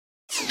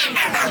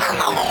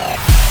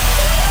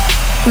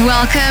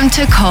Welcome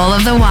to Call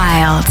of the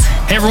Wild.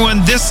 Hey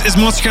everyone, this is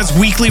Monstercat's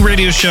weekly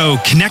radio show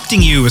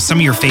connecting you with some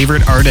of your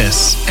favorite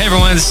artists. Hey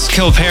everyone, this is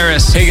Kill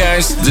Paris. Hey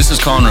guys, this is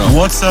Conroe.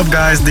 What's up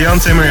guys,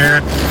 Deontay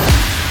here.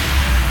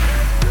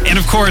 And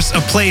of course, a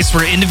place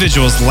where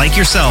individuals like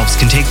yourselves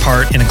can take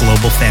part in a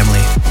global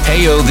family.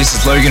 Hey yo, this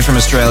is Logan from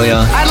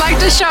Australia. I'd like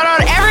to shout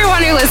out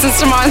everyone who listens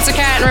to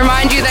Monstercat and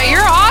remind you that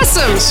you're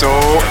awesome. So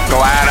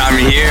glad I'm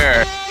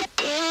here.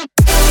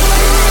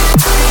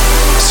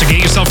 So get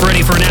yourself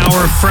ready for an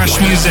hour of fresh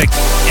music,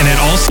 and it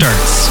all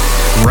starts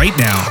right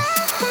now.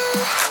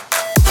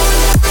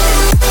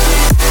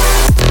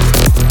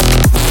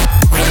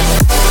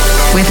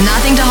 With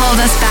nothing to hold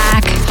us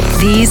back,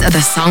 these are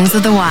the songs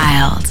of the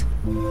wild.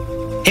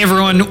 Hey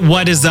everyone,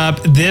 what is up?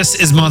 This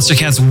is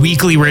Monstercat's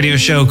weekly radio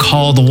show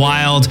called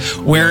Wild.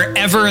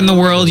 Wherever in the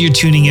world you're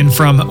tuning in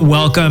from,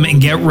 welcome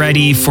and get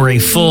ready for a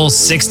full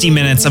 60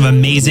 minutes of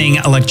amazing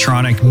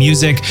electronic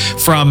music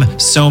from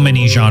so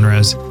many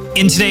genres.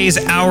 In today's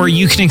hour,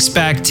 you can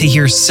expect to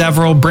hear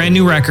several brand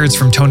new records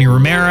from Tony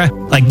Romera,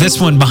 like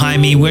this one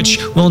behind me, which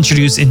we'll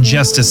introduce in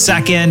just a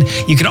second.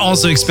 You can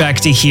also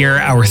expect to hear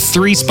our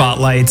 3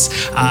 spotlights,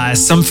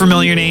 some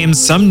familiar names,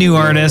 some new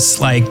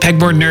artists like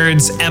Pegboard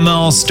Nerds,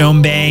 ML,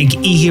 Stonebank,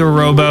 eHero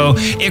Robo,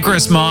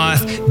 Icarus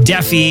Moth,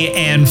 Deafy,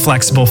 and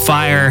Flexible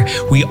Fire.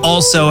 We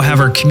also have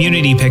our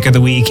community pick of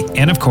the week,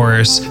 and of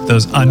course,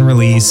 those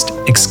unreleased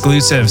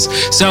exclusives.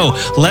 So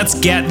let's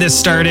get this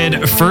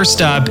started.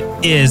 First up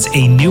is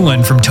a new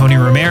one from Tony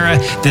Romera.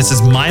 This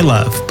is My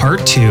Love,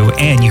 Part 2,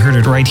 and you heard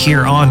it right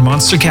here on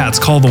Monstercat's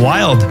Call the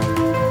Wild.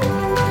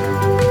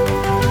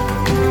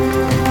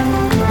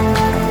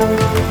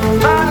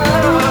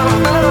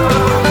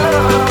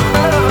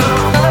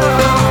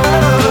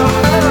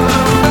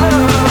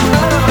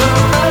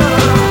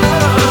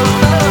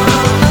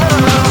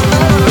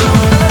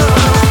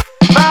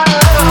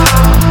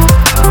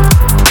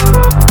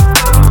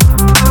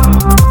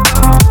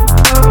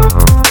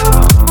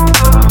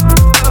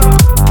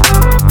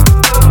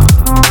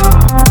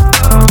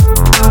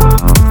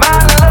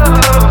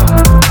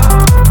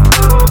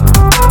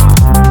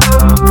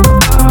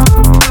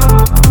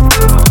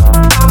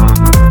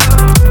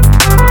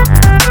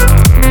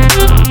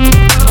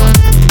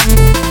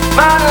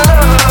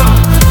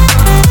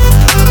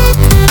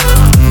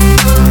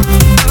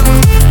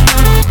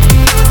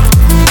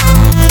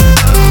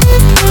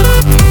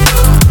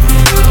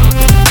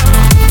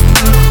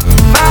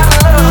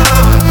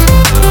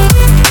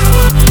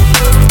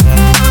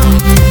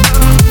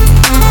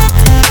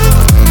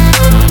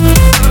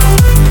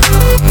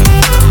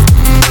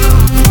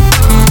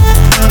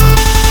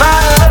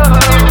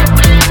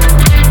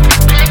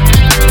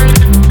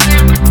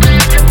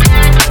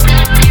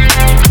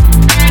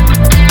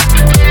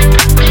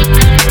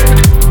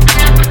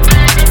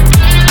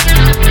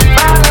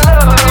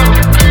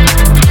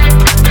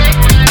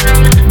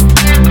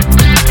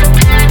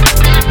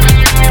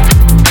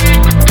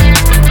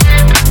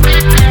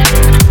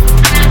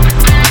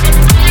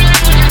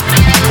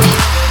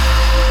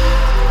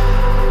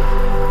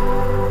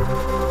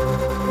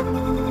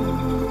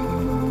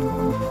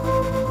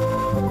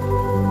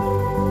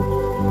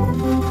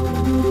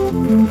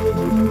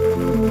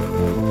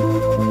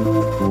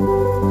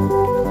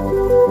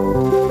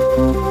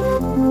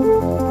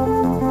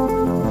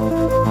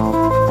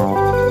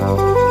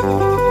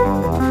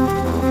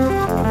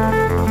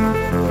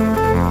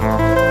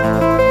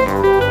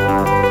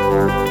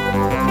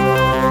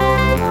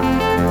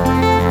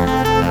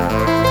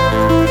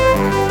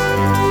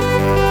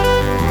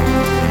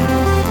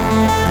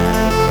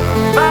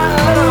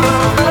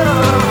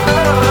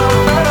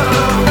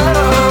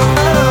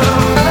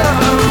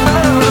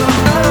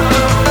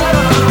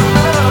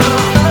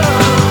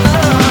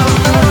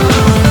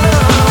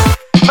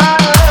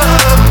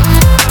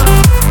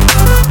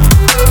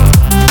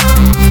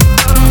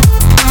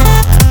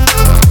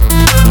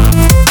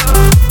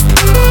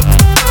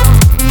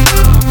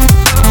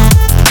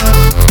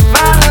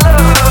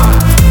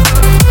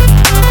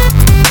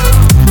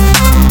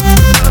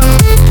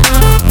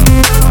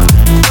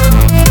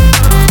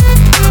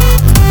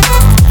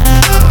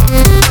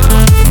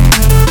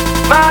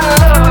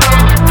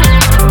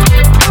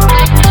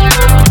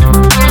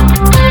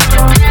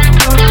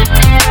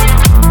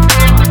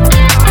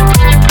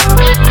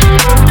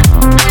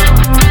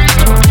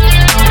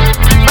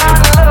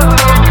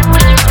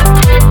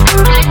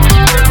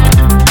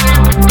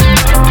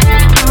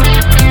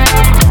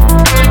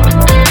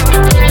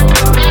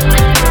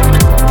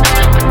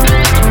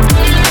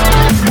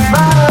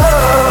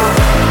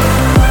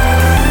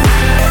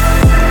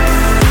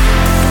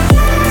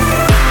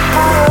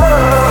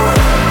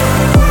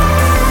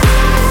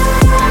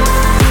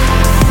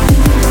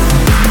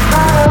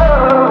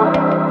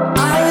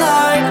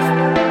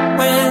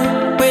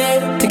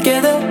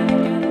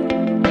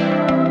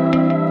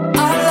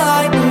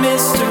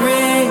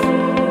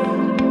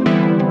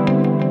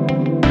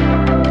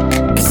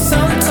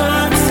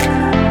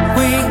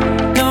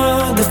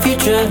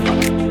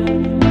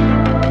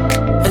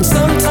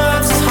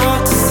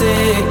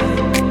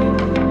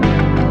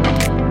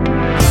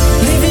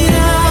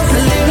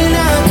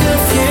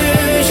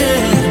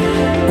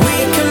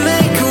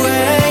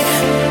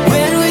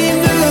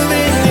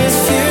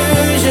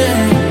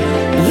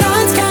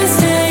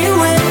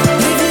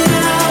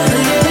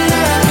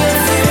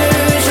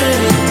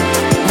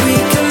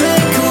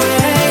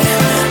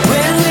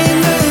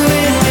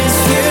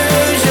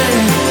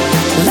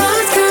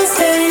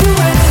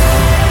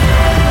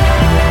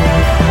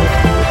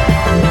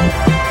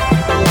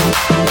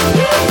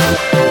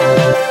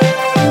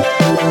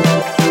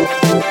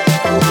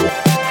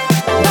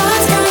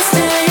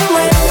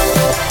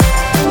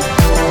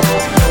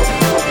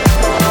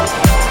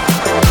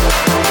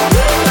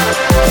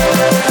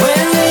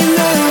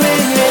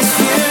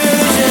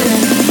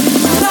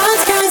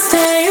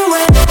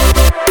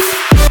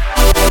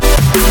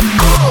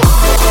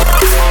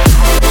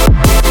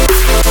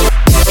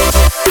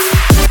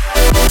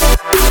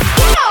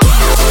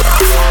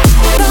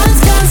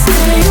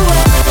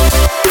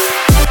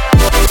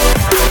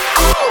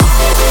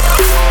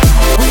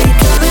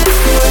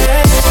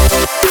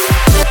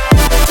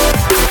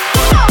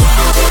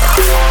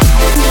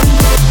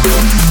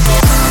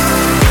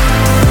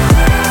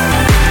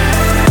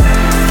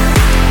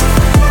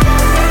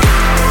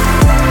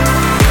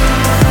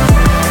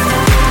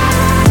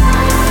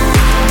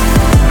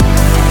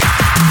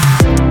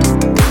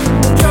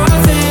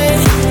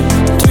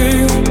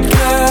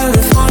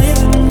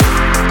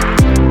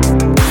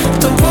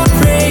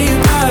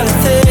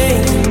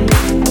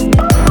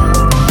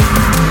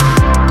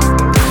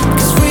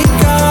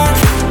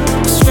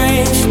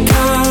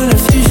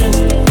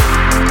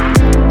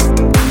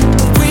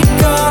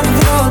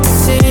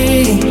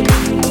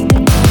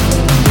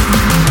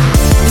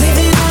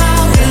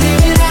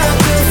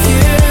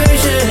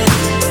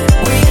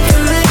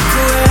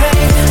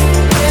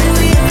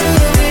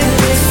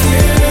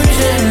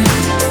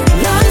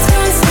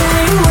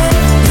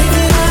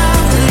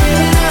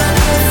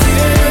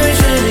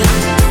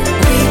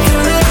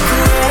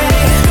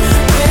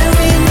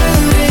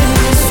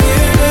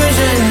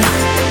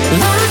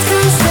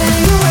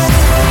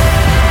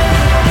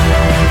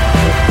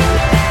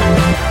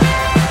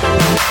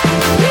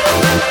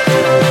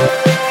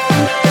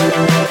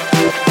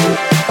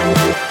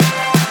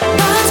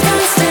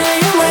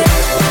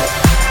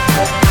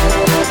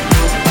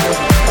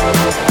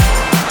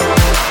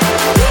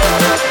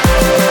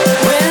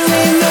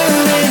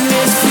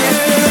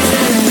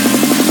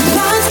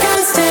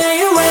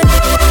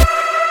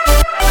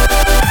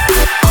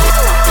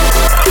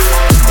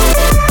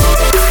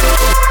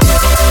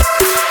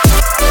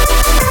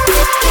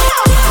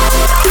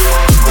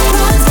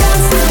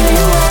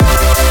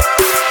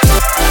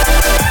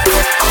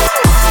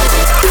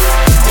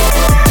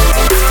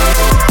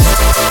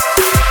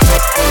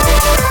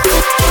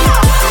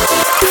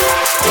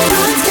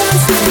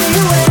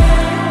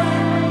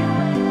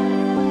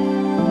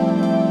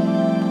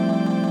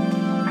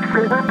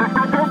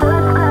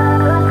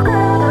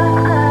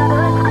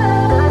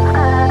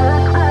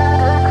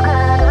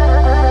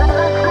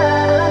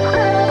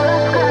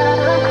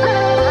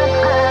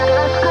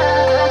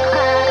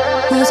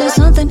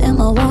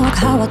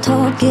 how I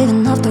talk,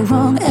 giving off the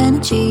wrong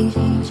energy.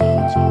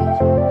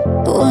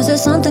 Was there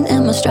something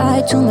in my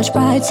stride? Too much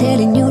pride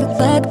telling you to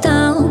back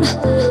down.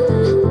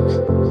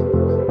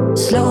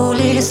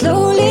 Slowly,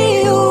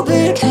 slowly you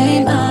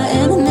became my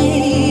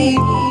enemy.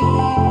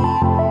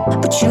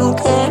 But you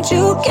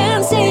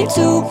can't seem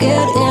to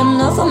get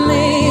enough of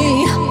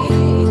me.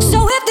 So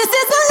if this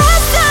is the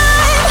last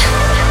time,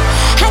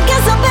 I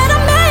guess I better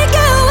make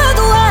it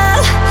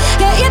worthwhile.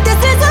 Yeah, if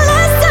this is the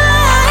last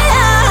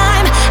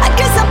time, I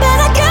guess I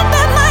better give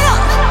it my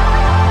all.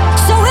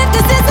 So if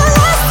this is the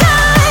last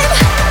time,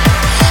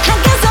 I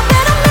guess I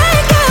better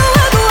make it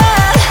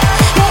worthwhile.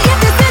 Yeah, if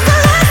this is the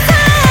last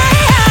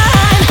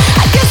time,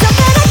 I guess I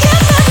better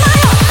give it my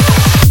all.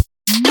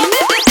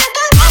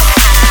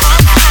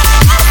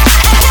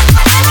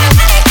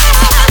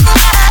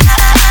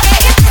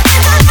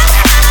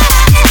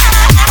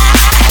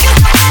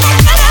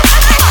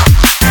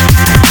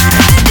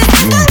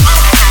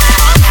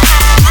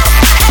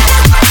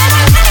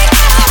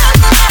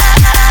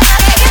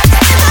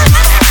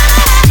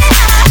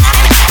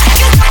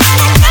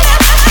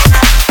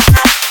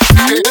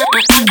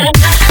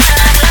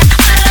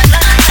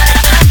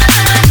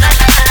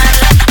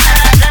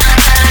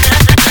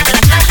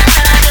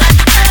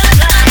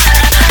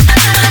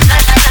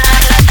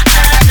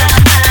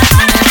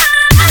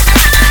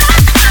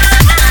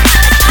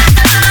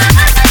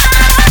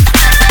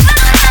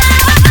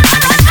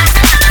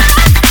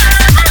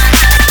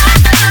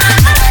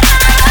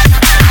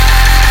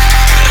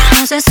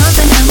 There's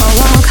something in my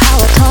walk, how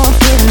I talk,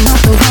 giving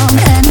off the wrong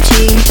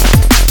energy.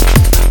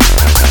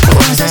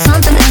 Was there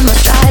something in my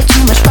stride?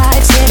 Too much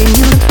pride telling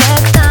you to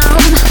back down.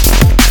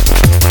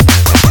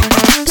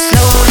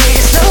 Slowly,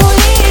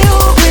 slowly you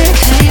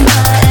became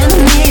my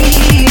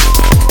enemy.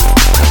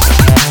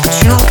 But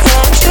you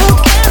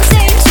can't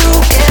seem to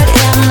get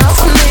enough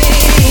of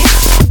me.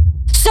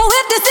 So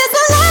if this is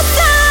the last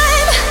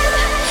time,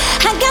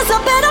 I guess I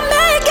better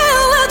make it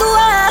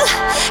worthwhile.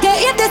 Yeah,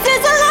 if this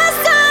is the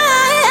last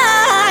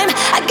time,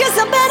 I guess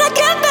I better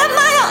give it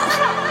my all.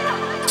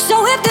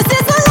 So if this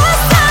is the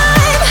last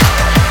time,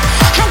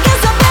 I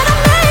guess I better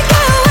make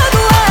it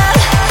worthwhile.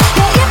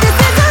 Yeah, if this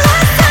is the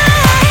last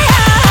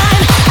time,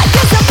 I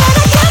guess I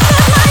better give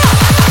it my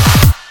all.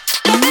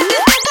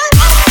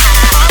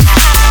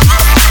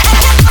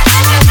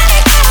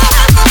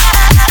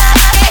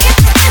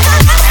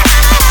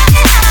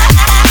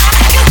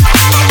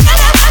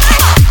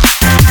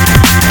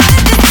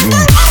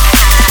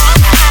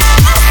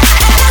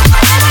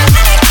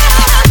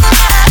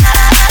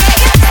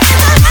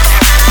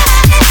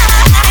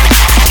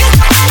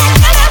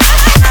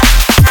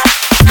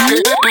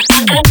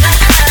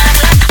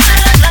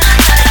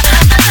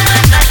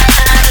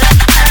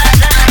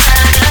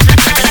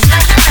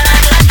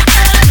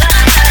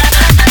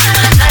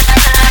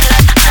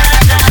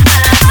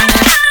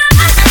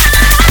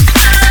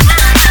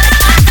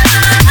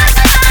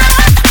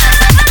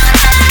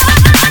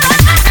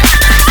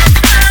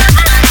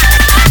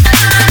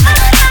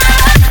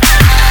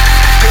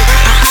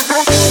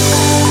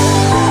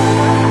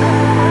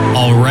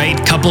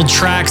 Couple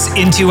tracks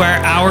into our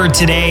hour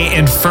today,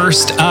 and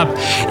first up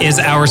is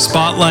our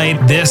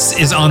spotlight. This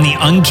is on the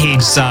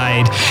Uncaged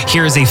side.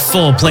 Here is a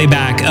full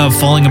playback of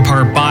Falling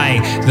Apart by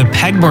the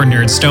Pegboard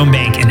Nerds,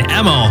 Stonebank, and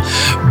Emil.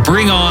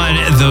 Bring on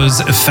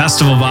those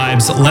festival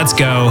vibes. Let's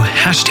go.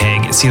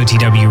 Hashtag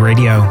COTW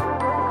Radio.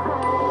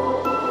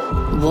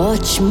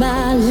 Watch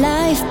my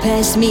life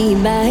pass me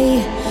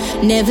by,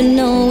 never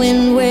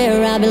knowing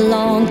where I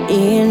belong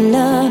in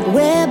a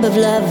web of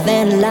love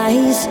and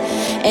lies.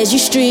 As you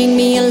string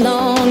me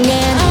along,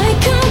 and I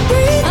can't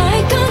breathe,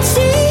 I can't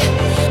see,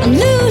 I'm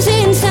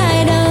losing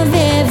sight of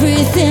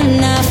everything.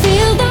 I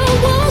feel the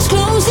walls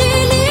closing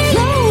in,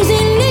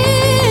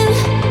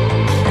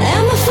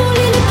 am I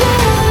falling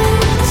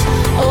apart?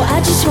 Oh,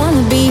 I just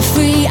wanna be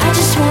free, I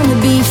just wanna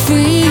be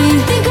free. I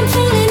think I'm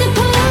falling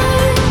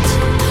apart.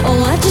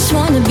 Oh, I just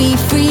wanna be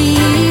free,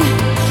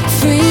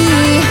 free,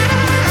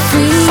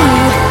 free.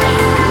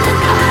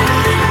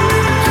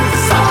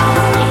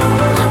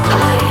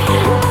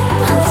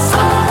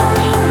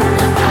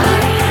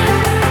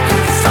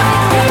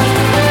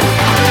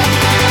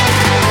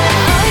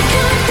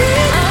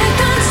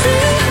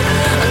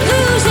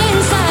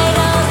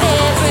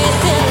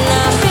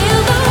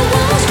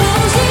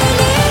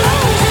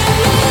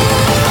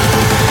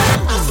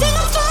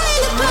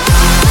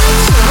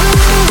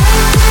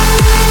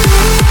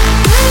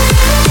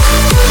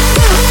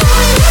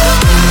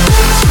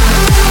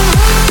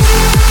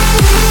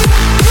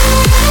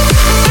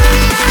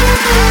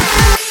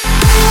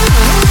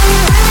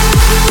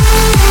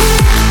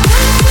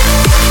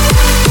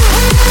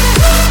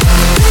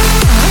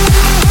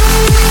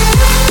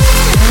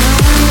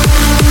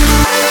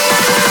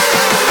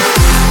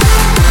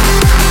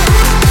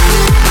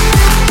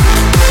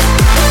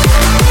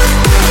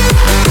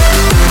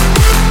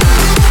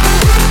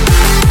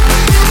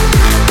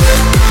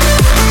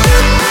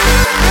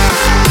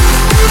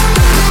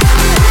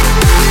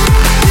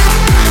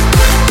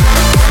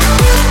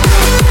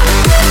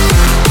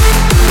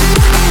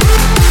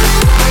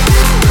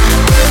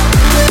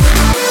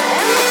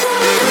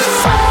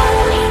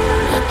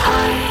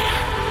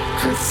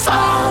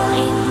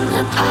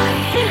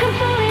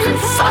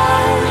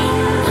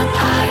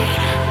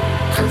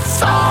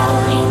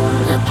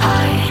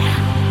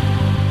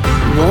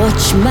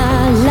 watch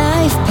my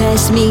life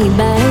pass me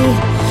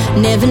by,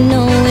 never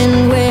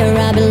knowing where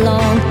I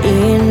belong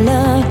in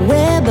a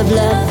web of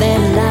love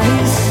and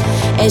lies.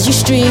 As you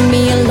string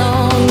me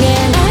along,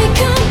 and I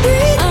can't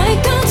breathe, I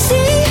can't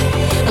see,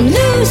 I'm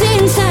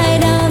losing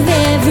sight of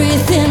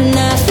everything.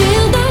 I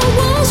feel the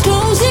walls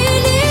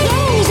closing in,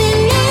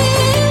 closing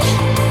in.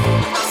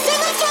 I see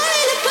them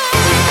falling apart.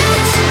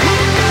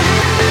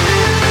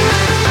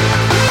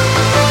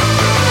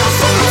 I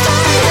see them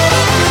falling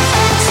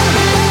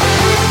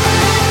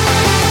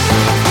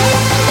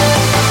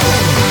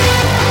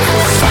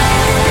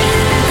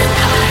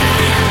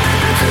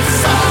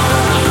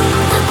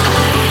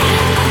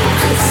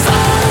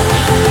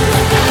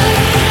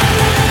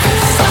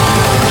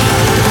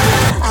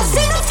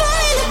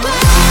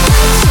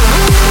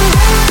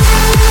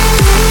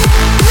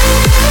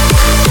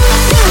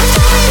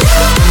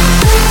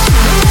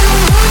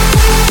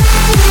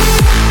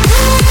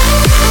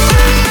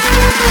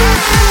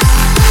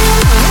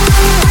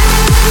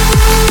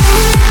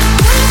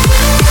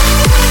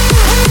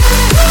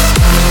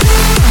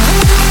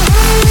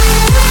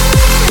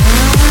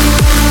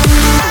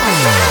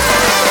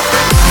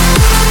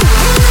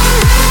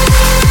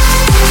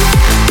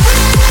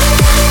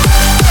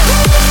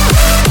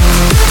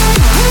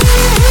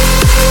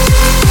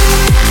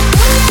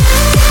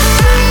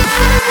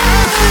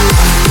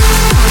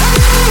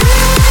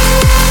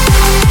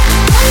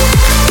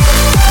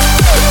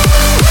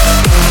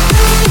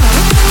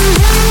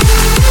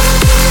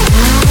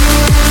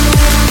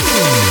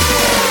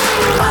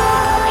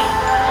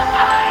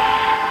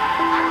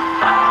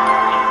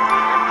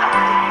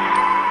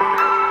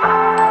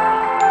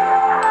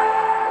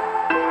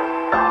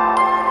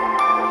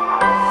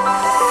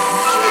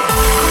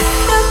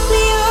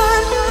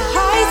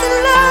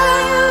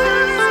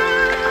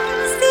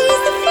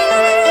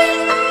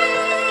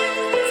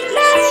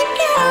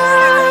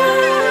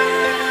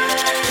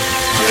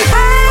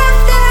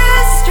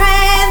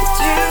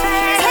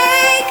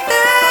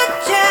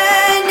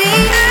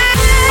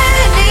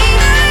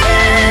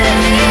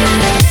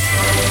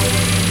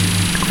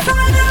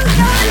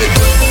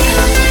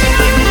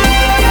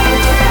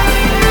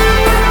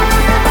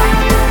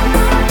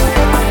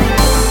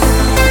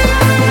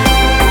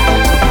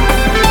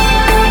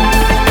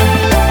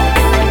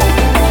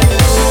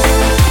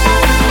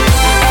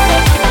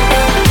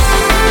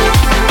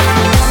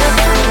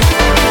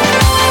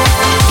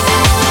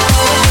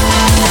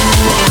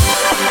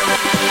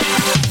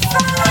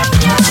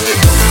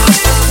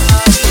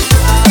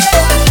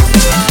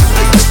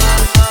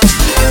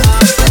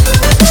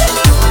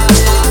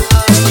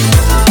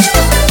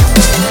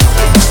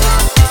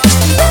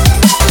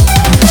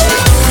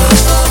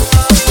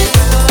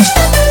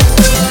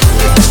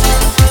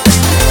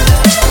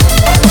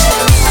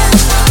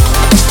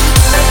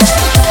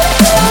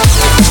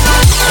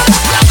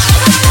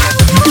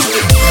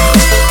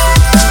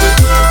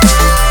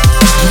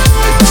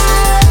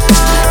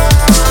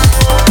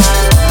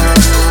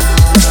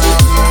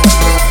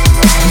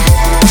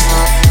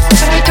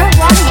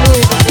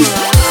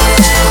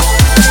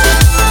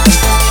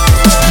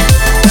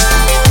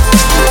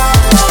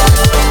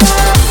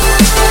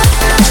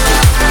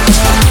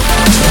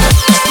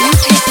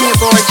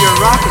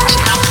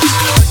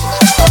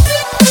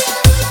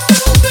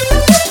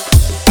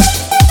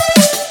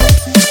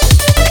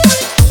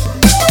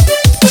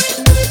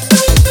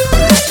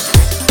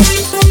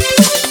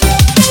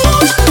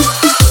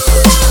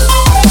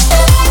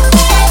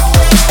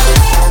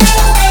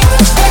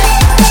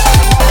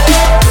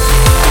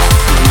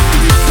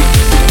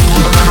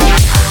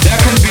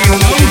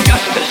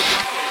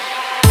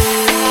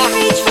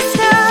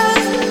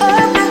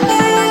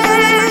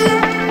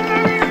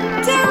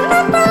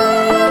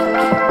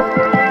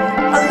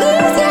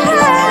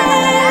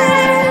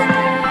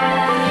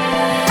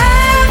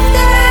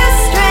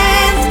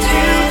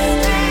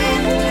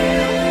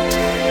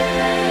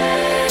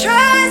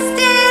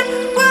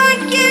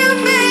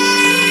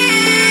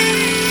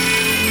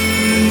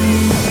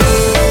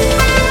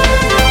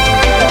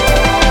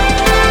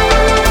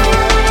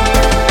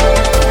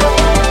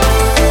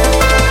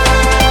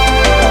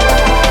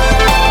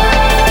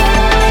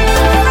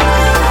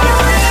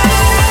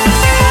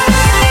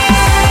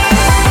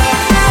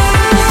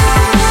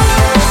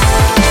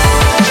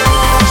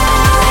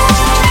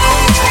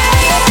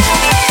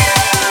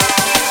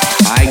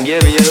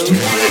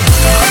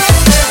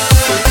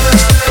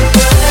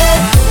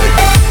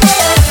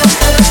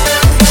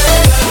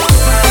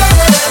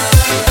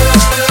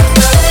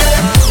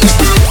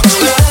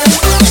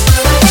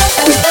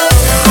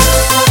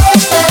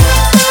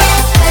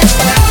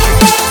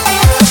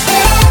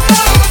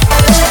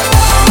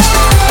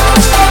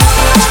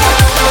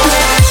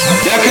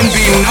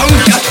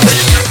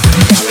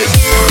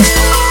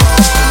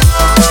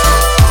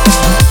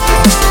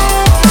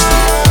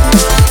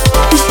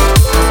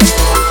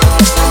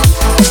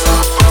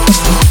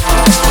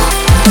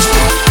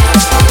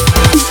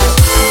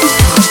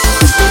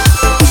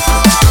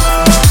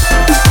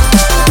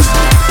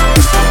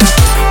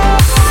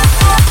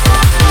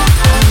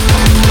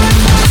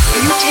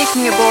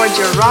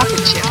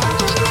rocket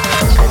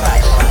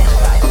ship.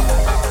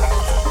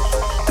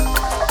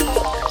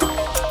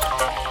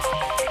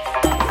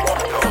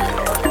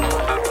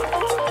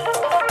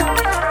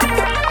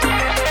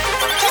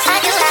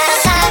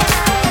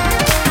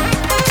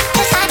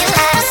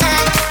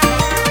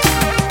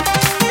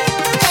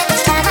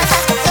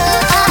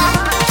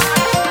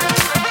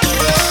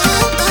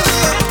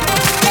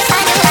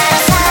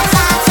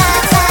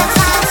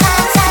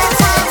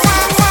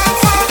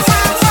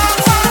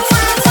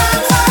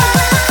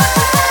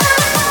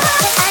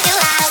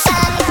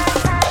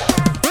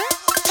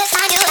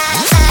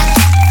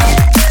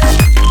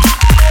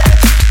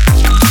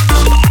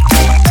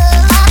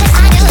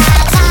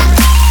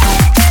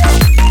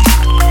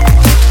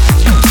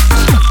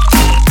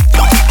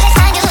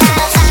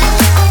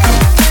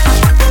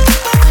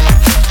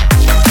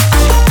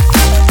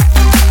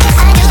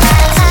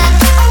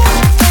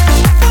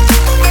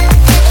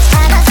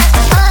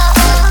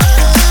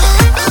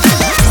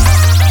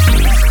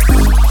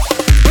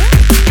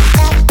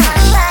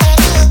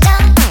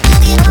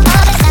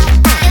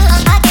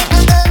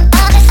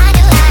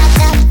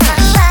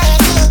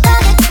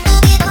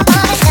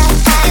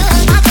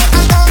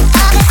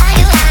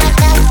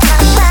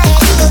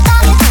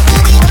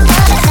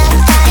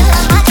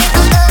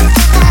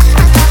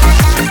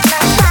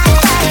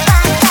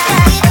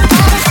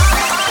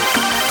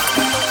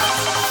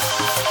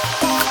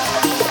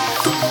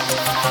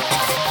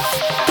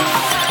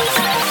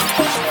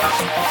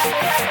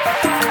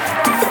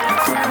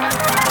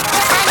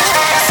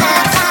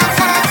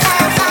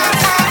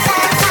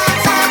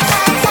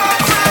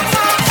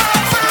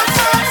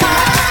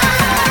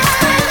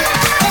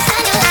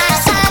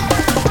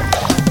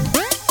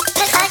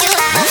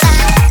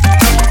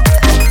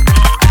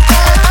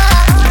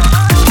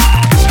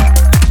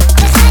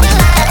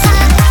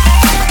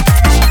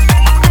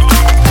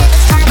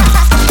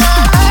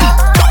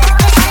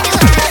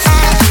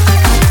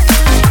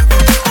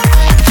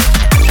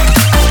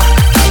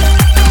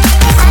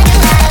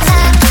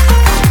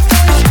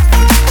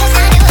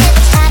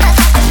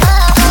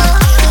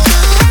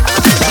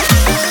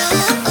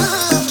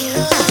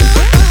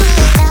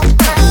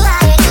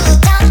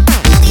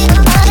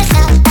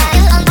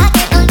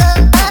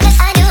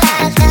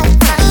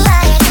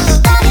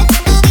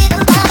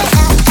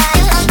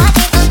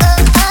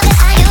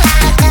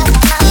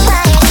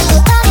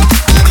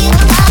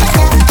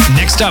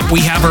 we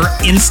have our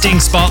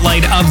Instinct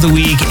Spotlight of the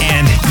Week,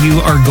 and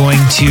you are going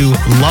to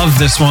love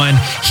this one.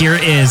 Here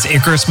is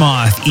Icarus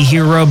Moth,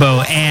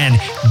 Ihirobo, and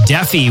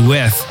Defi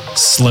with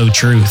Slow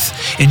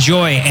Truth.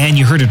 Enjoy, and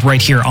you heard it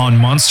right here on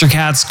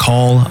Monstercat's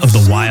Call of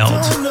the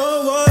Wild. Don't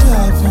know what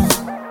happened.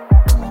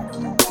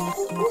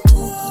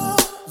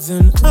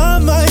 Then I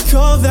might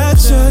call that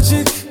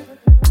tragic.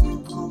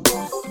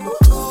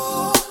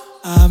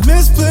 I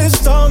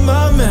misplaced all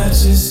my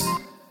matches.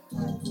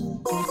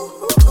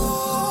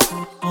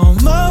 On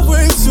my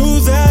way to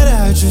that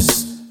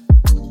address.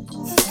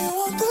 If you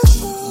want the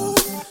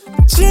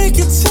truth, take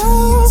it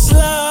down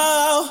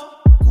slow,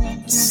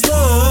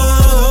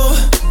 slow.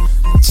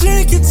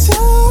 Take it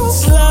down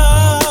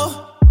slow,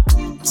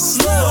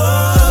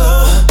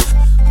 slow.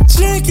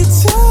 Take it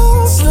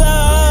down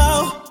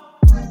slow,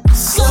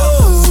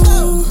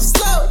 slow,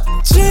 slow.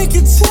 Take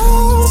it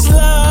down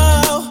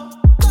slow,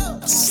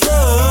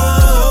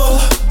 slow.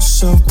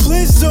 So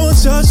please don't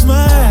judge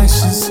my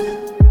actions.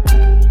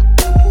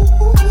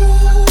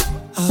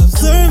 I've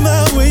learned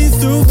my way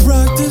through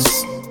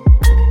practice.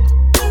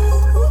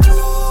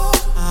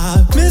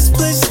 I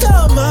misplaced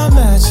all my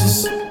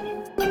matches.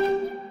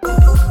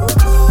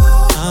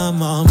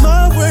 I'm on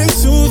my way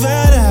to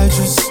that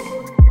address. If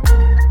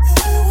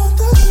you want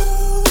the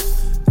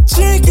truth,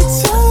 take it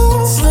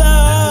down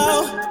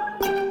slow,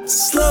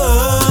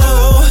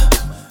 slow.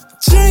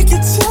 Take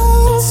it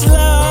down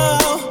slow,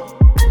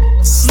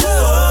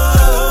 slow.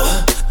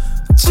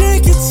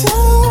 Take it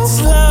down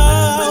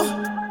slow,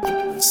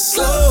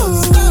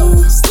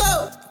 slow,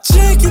 slow.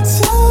 Take it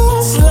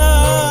down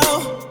slow,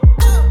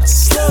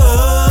 slow.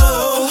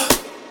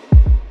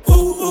 Ooh,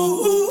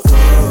 ooh, ooh.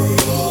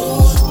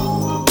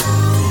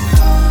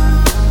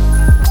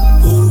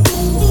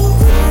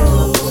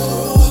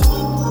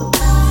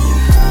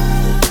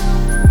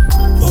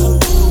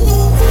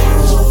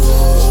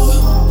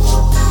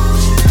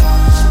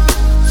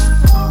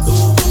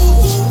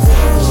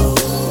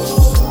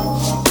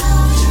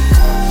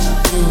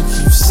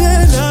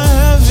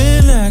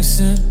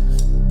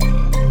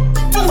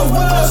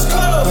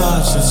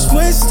 Just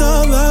waste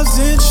our lives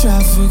in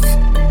traffic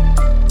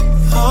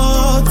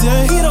all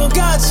day. He don't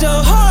got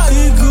your heart.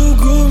 He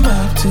Google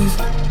mapped it.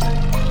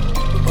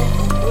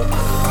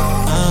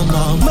 I'm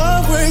on my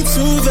way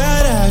to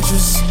that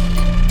address.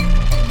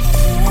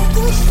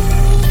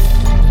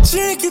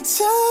 Take it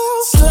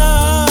down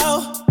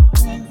slow,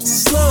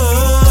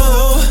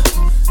 slow.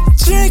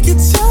 Take it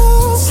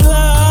down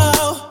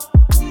slow,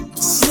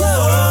 slow.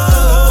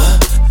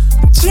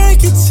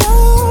 Take it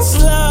down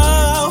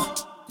slow,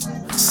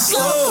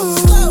 slow,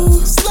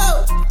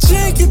 slow.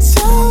 Take it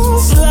down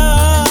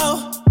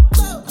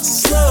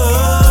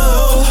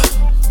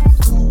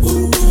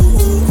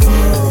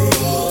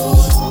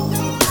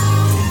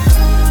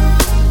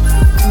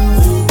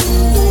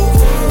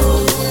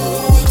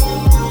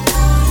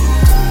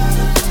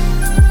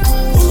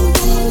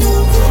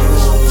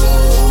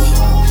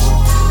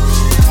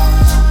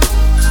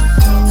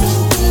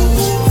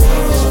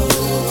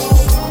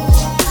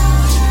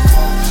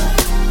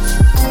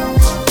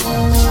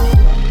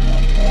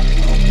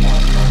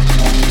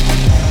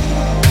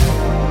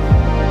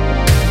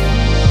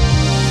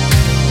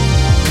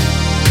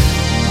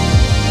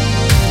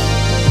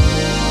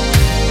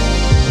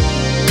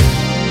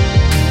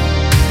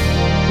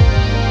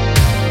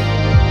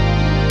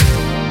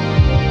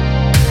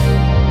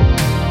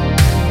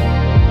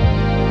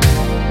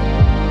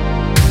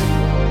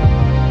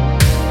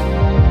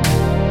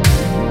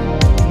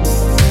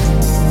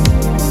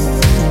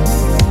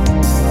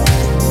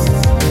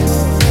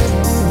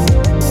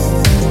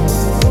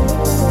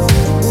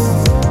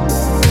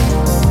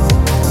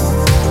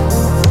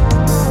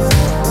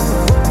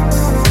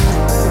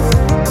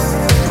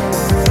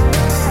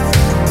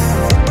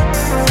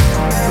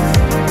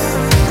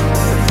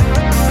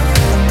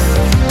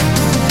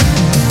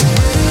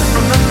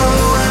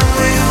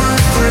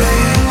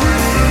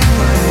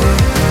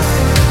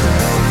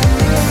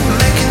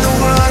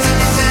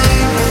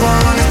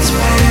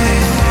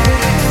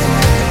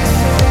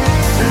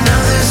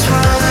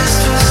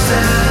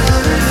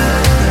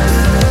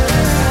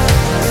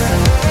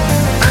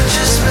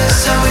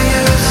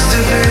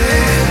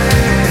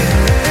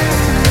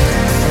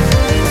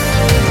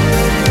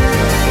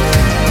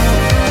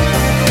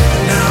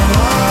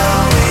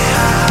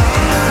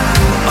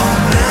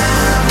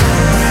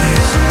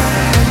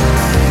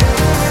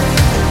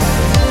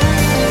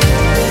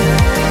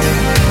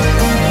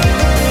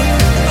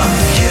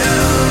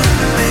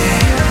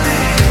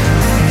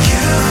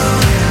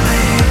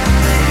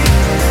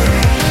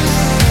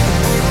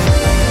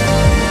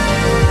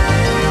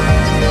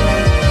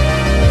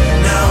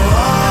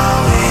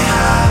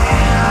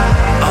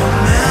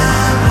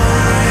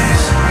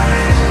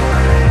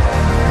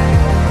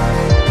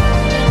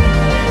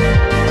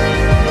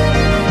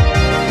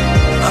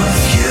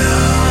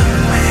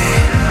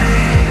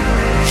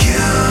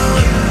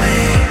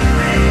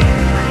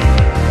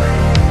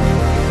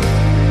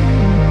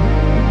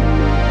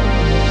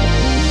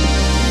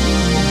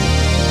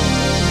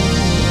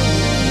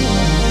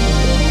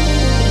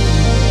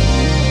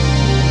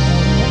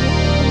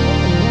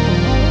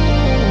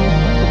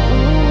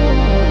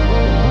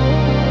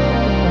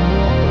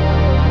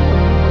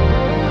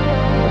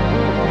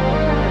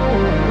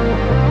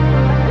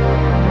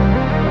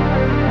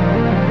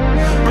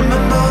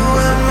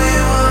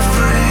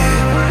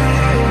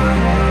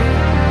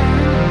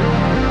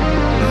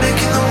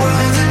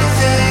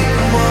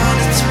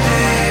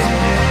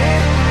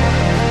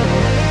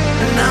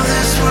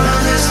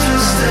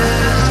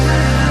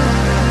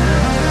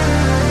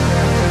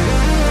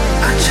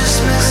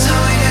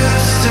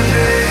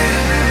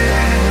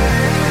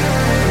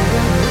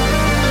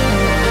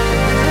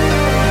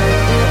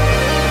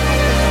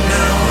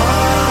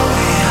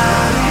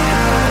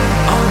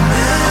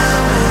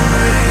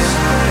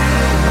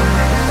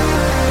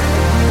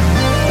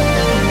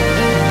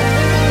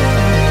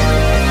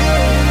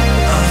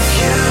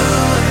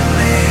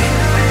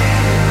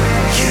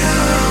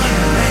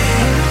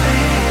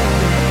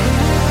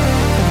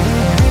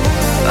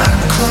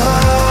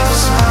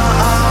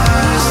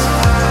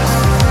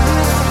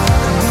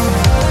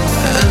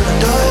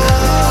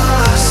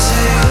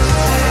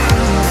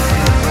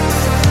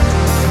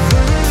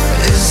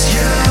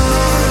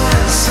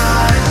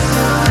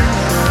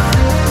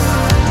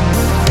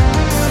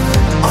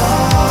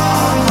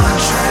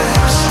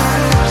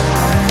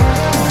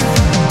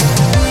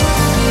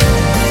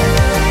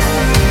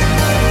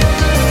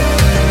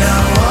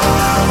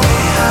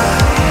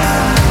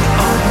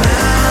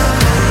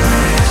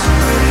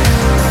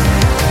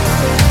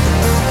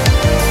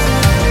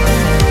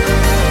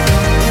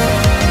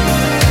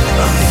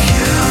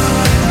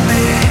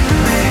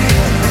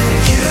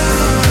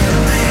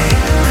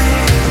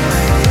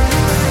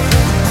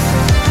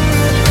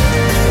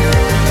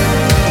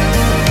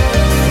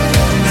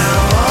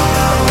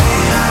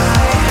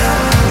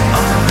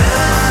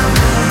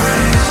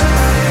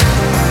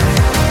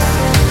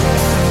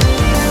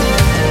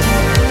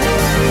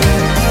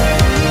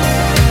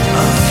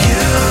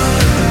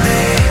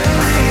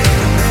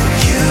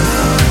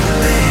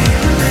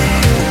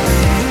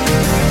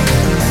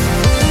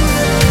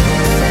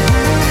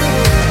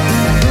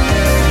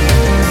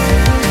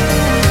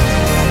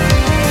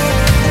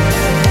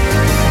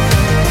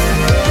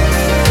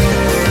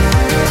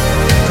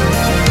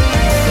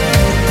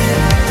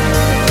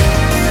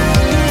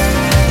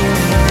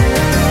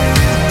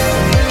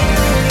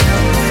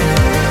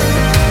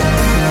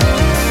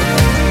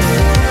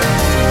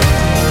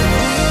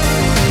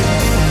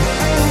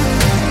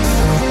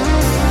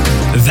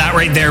That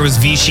right there was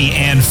Vichy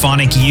and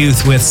Phonic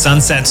Youth with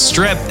Sunset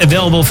Strip,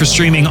 available for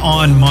streaming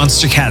on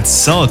Monstercat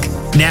Silk.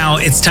 Now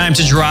it's time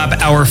to drop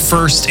our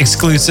first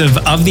exclusive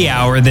of the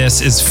hour. This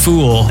is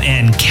Fool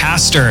and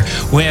Caster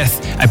with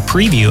a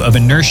preview of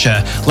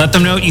Inertia. Let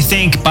them know what you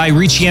think by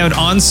reaching out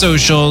on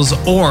socials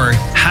or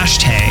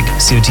hashtag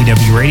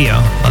COTW Radio.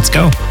 Let's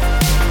go.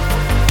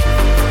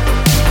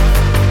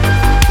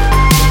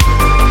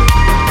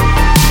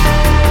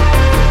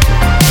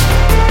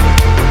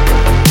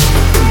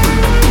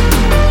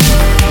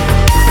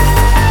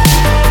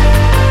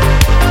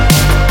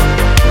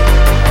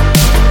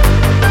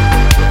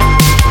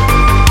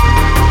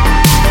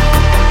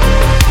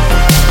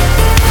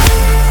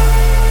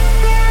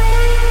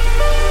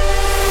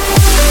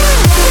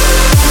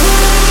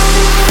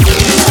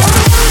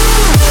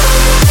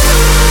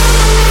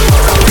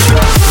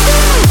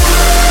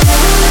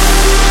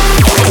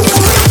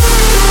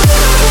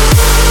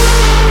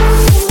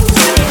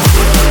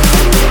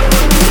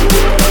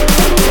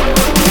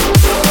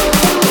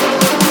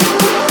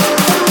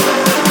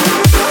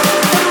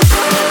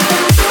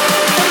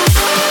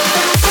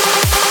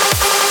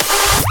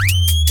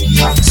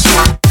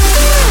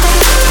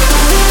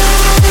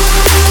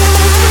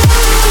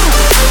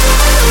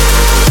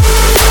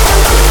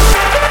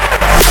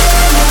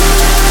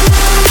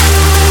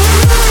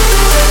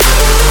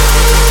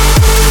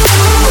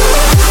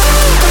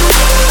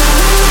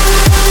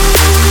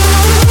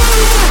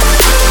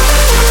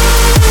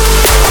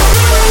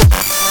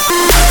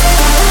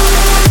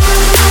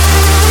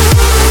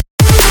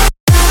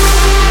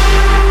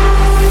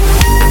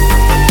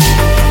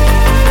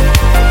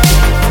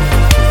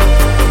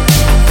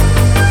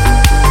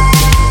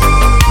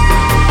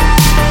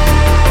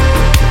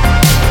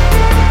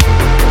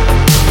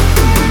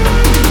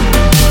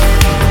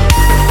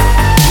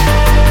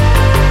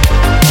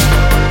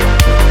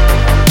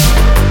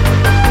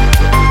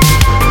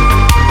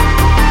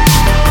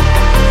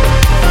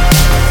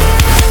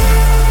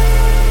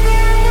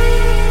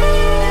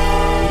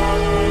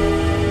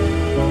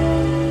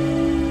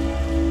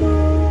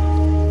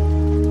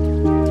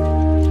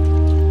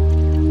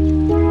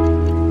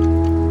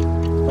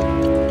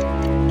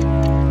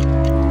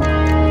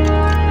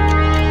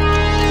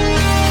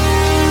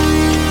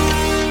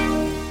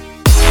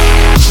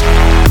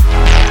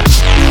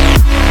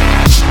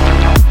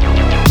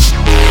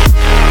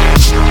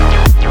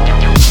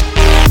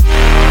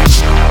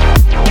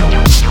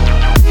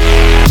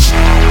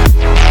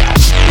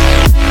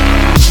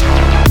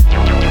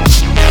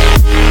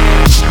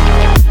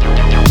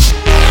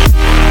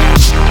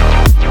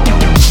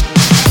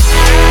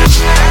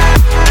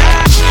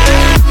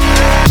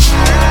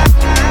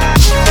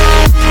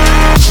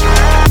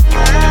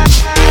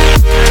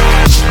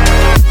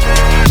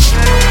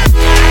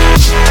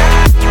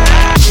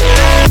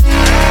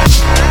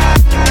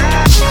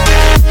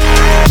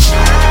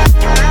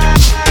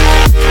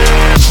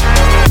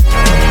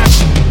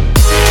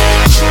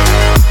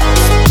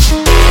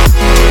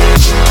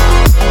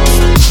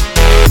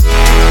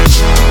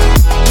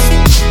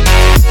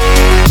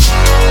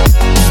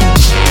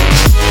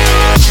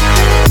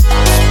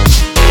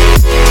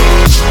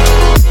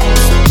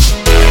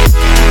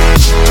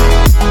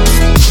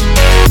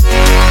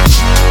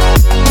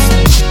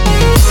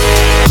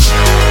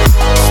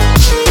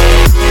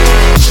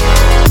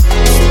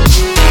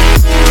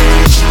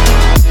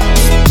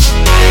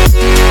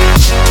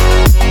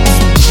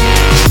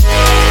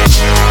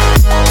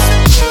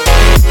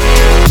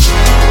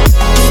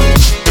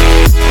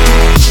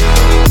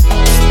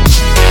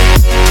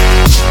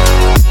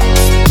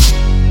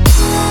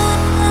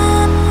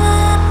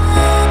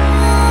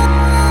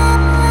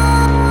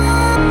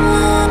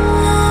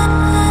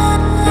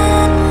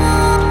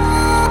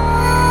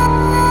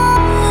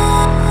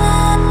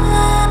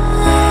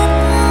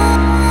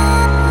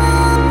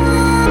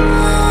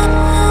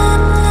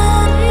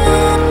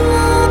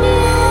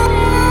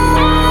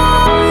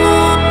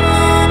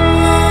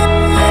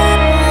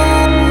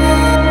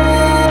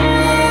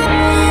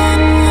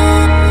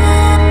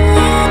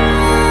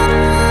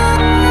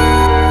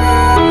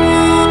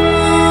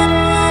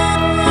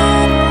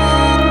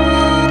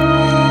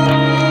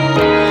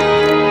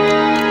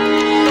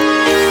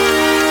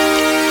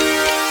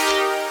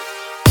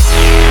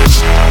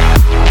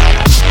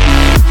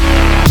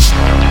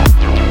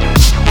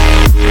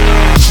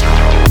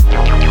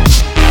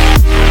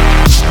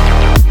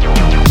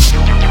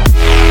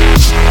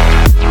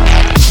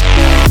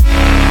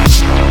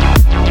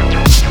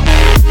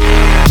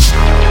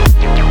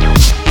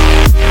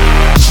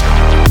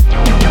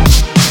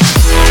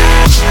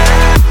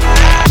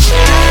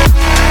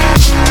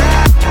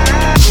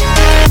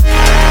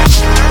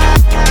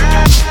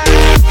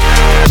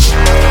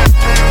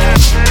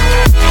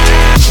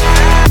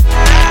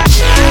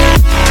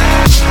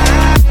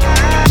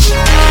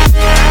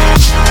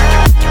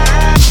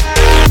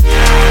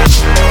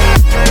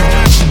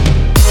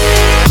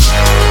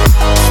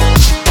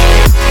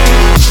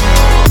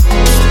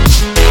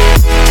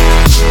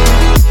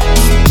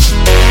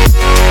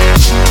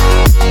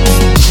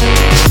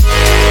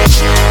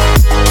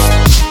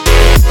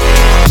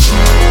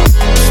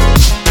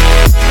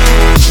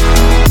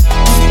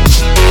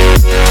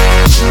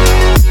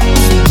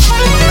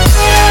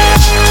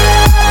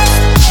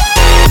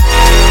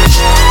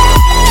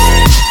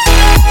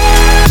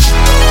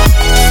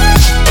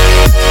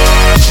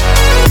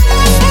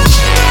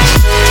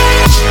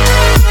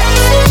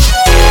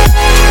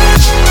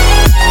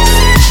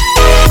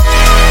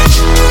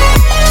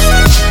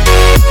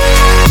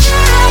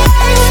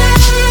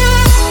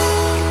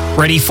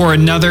 ready for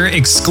another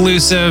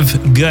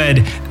exclusive. Good.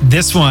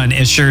 This one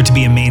is sure to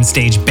be a main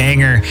stage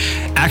banger.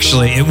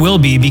 Actually, it will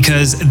be,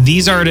 because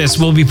these artists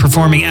will be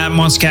performing at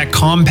Monstercat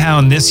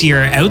Compound this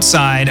year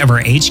outside of our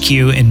HQ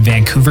in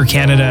Vancouver,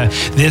 Canada.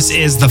 This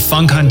is the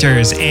Funk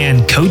Hunters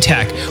and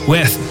Kotek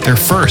with their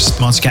first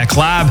Monstercat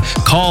collab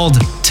called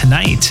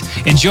Tonight.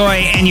 Enjoy,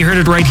 and you heard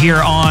it right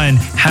here on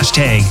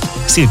hashtag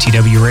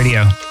COTW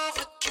Radio.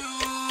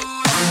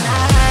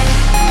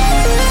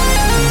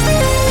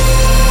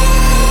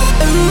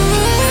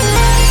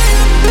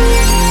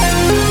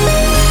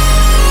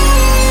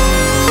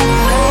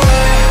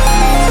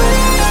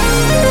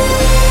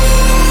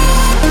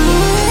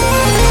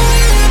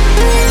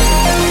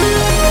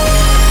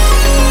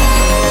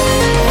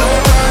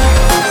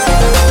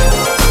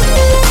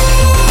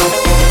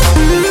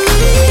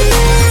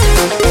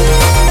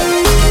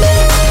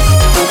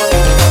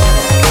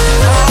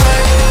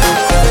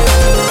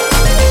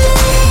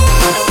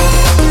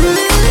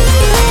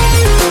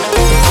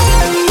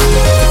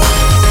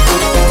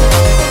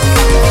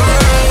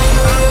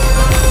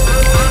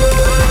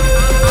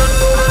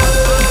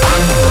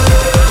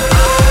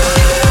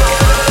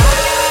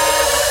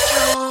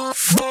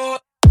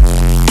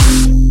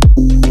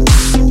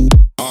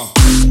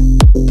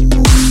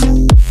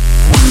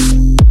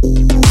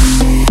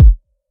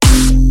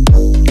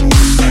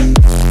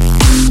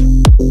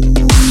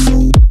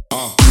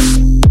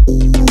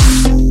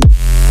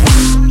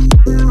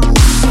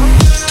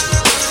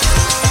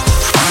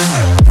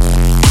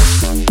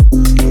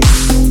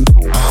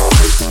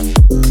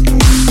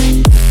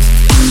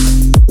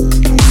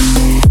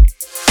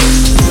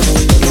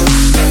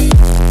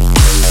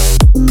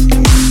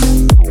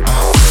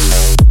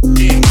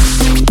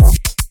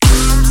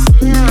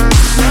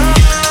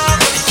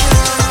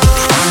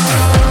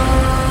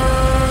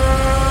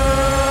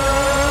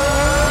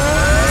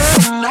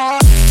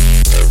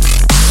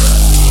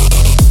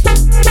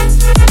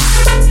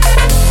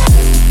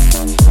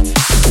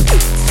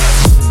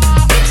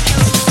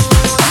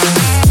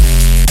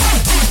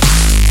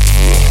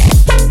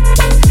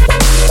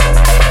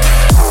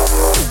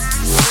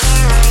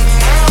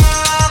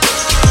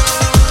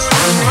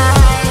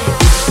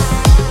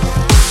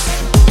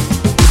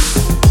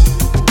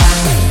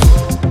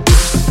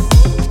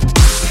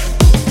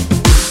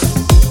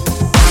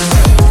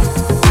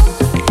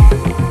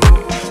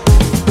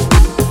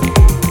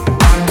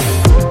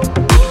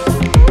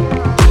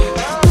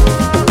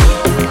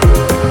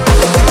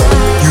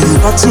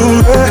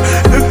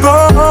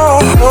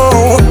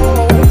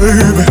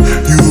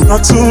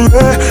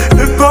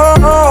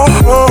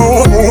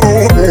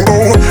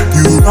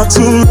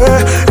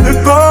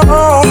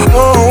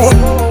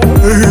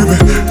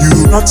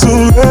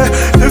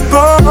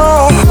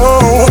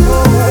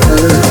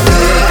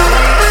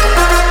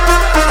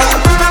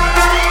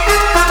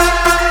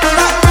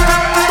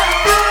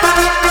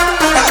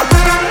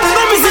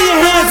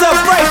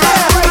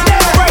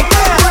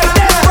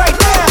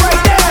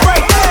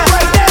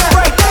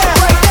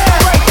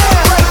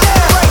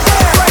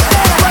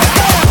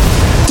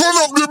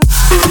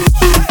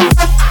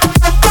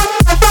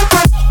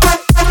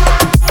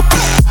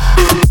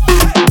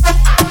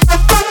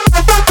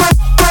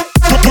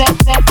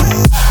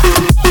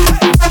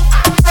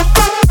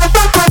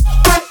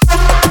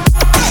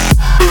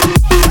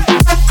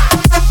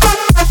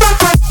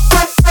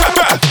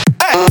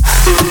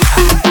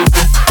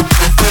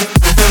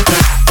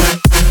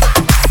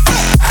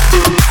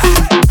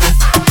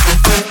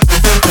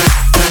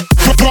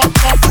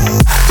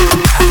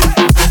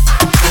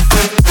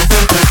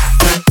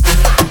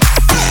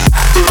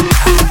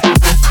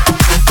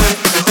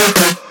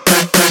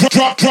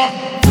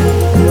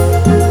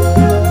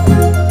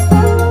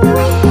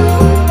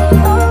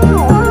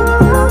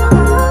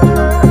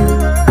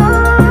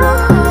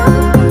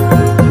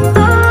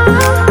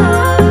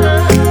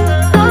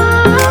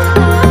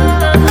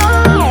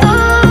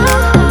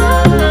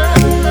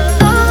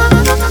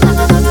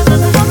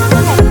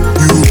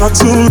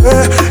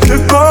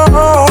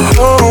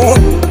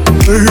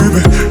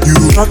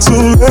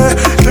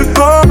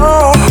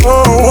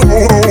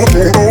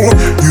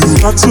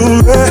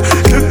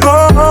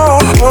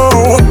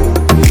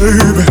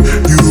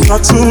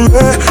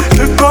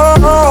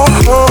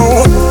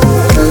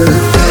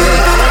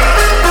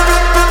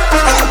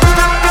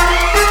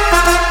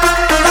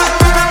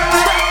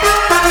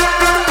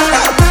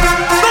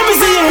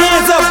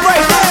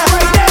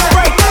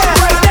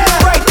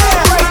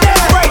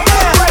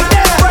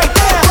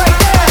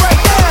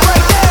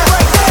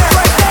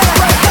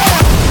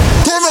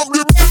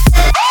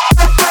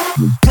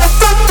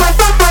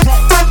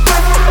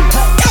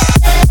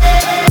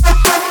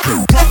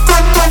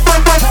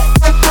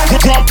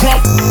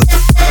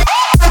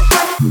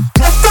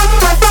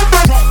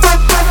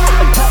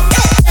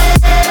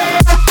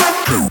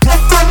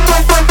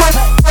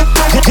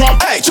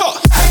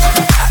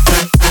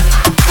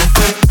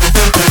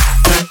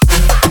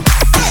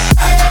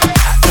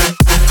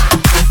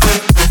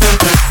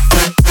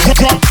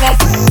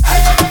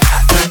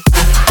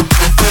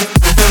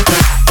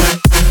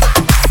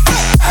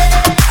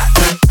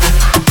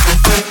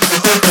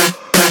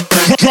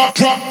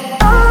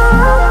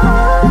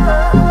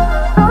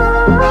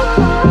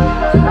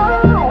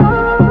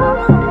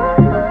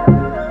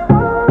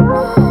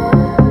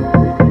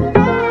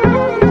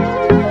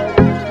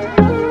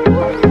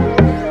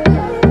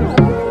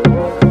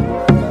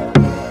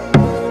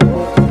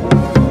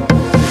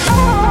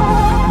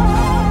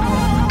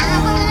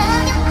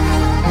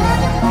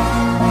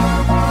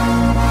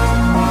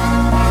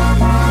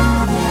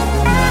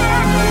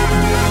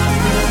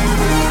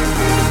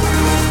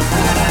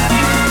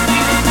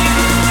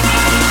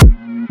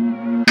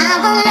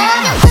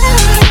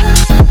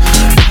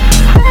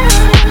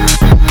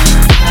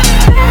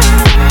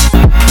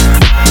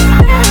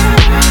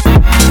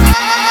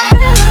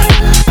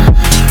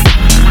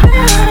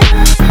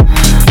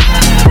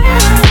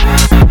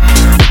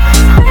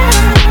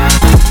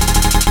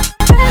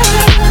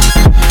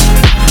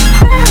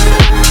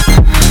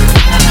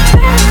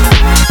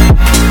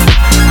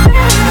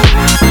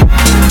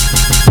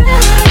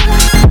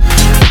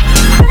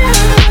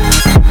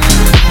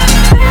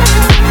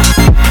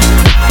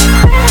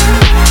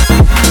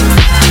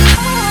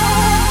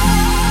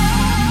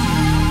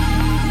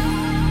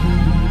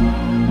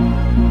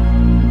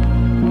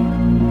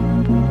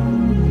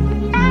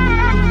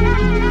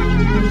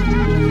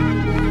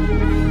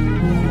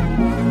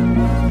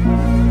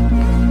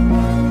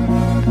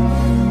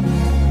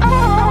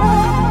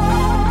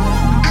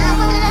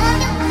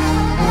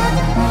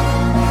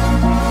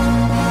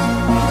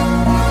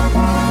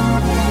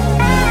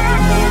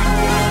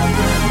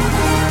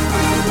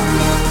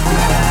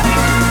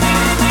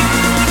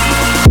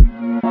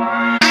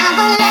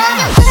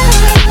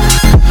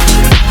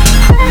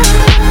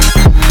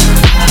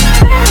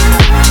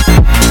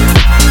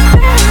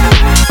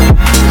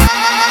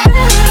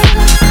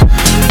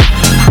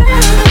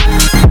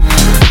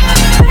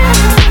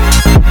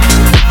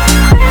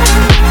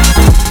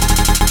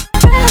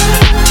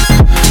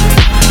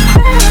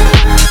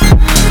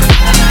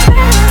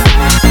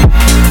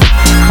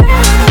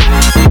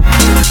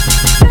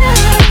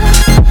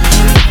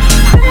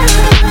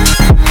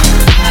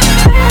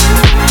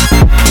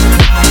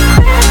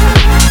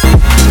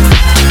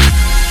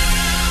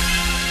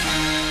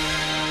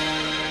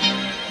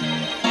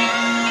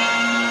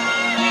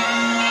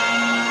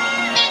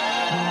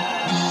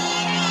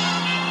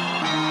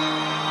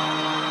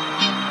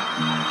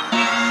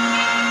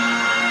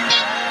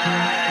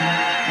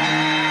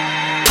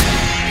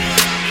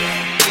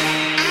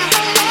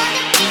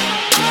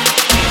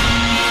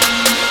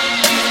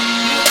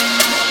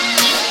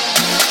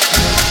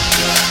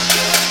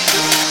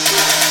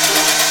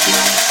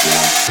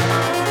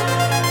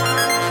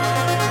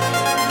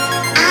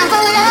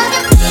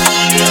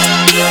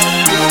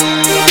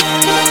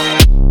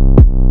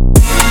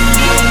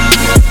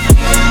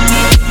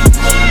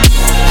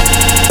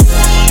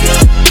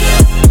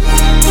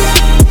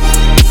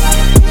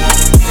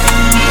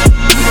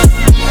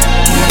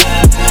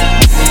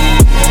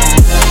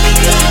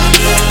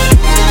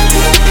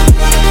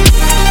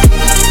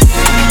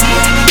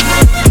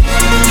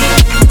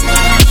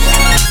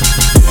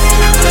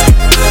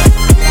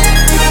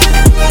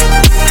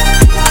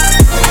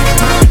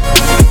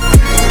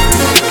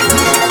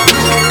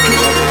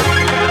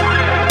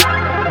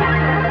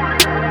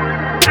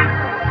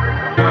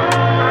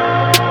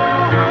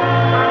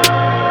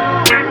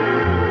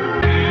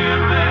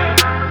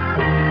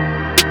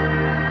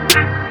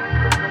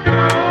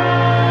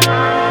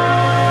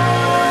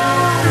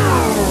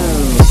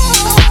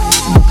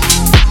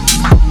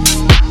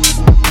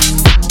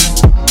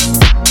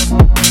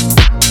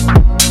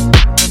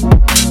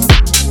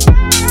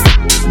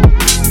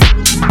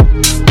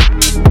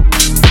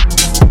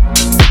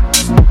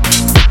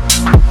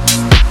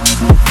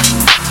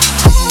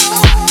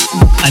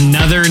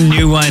 another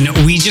new one.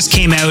 We just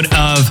came out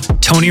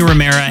of Tony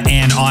Romera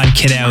and Odd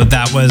Kid Out.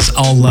 That was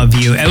I'll Love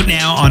You. Out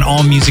now on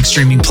all music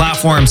streaming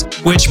platforms,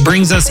 which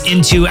brings us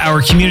into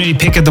our community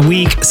pick of the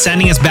week,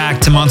 sending us back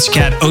to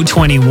Monstercat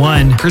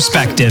 021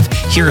 Perspective.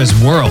 Here is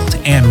World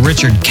and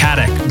Richard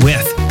Caddick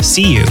with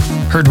See You.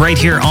 Heard right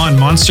here on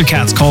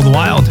Monstercat's Call the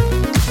Wild.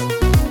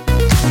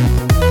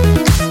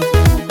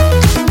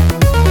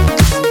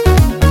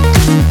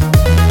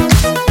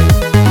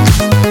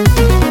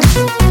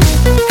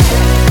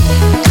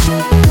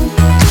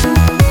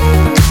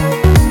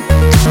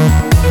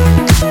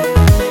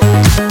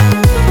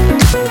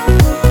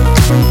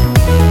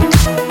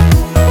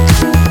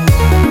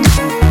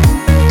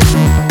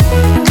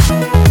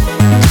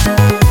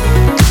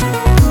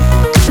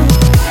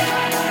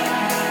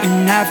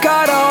 I've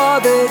got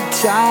all the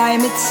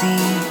time it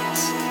seems.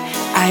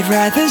 I'd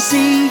rather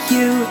see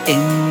you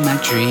in my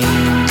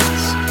dreams.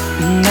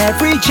 And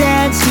every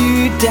chance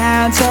to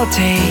dance I'll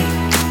take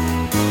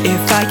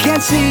if I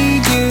can't see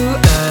you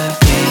again.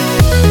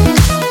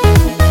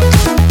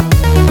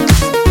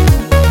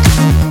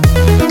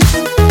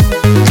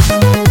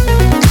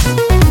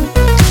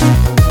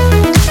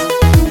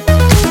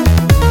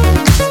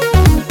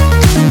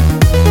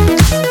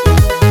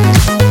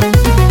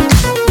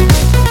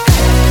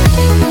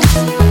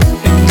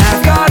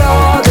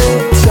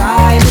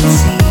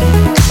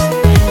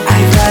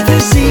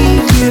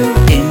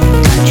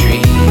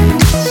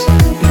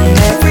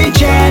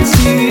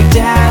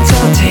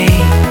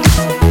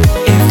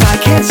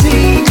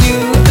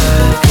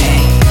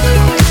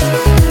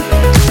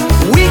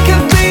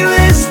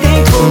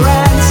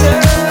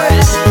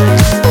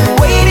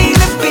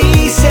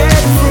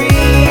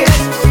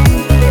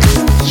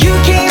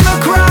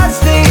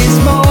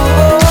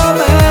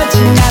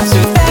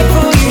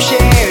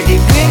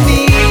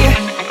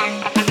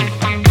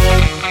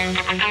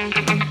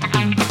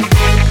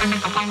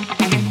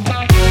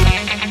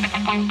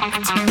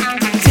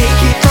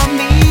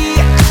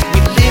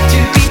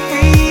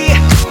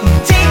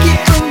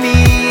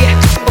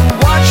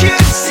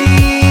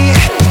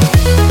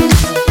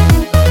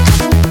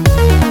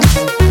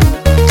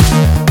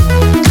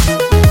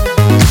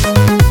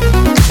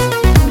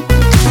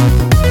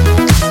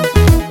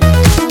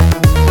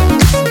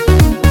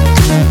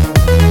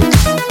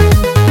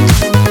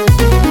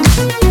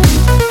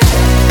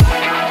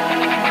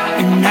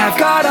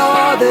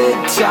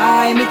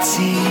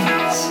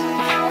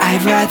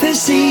 I'd rather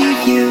see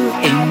you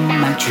in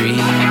my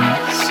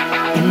dreams.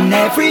 And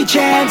every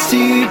chance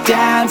to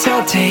dance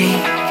I'll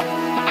take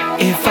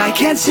if I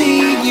can't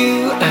see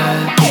you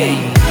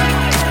again.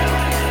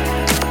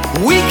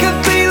 We could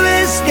be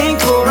listening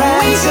for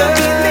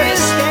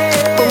answers,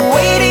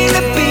 waiting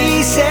to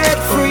be set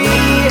free.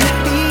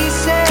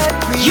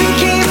 You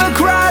came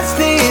across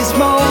this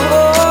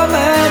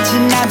moment,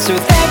 and I'm so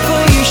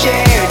thankful you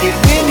shared it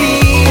with me.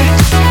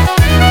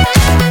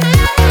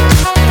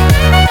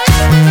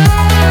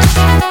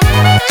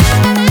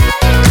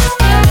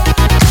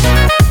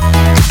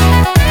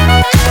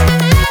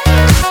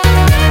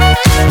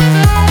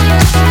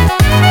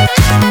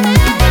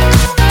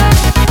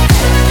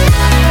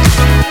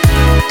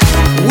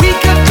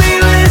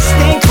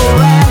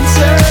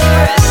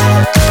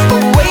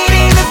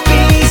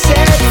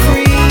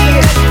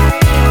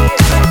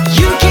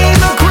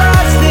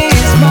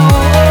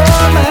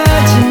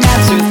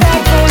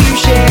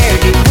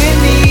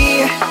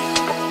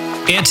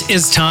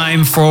 Is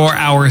time for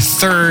our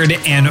third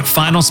and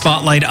final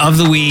spotlight of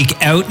the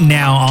week, out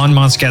now on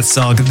Monstercat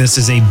Silk. This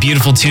is a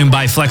beautiful tune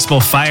by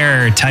Flexible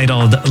Fire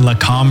titled La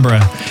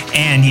Combra,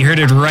 and you heard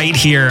it right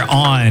here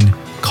on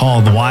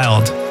Call the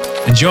Wild.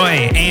 Enjoy,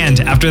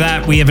 and after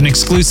that we have an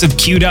exclusive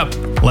queued up.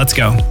 Let's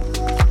go.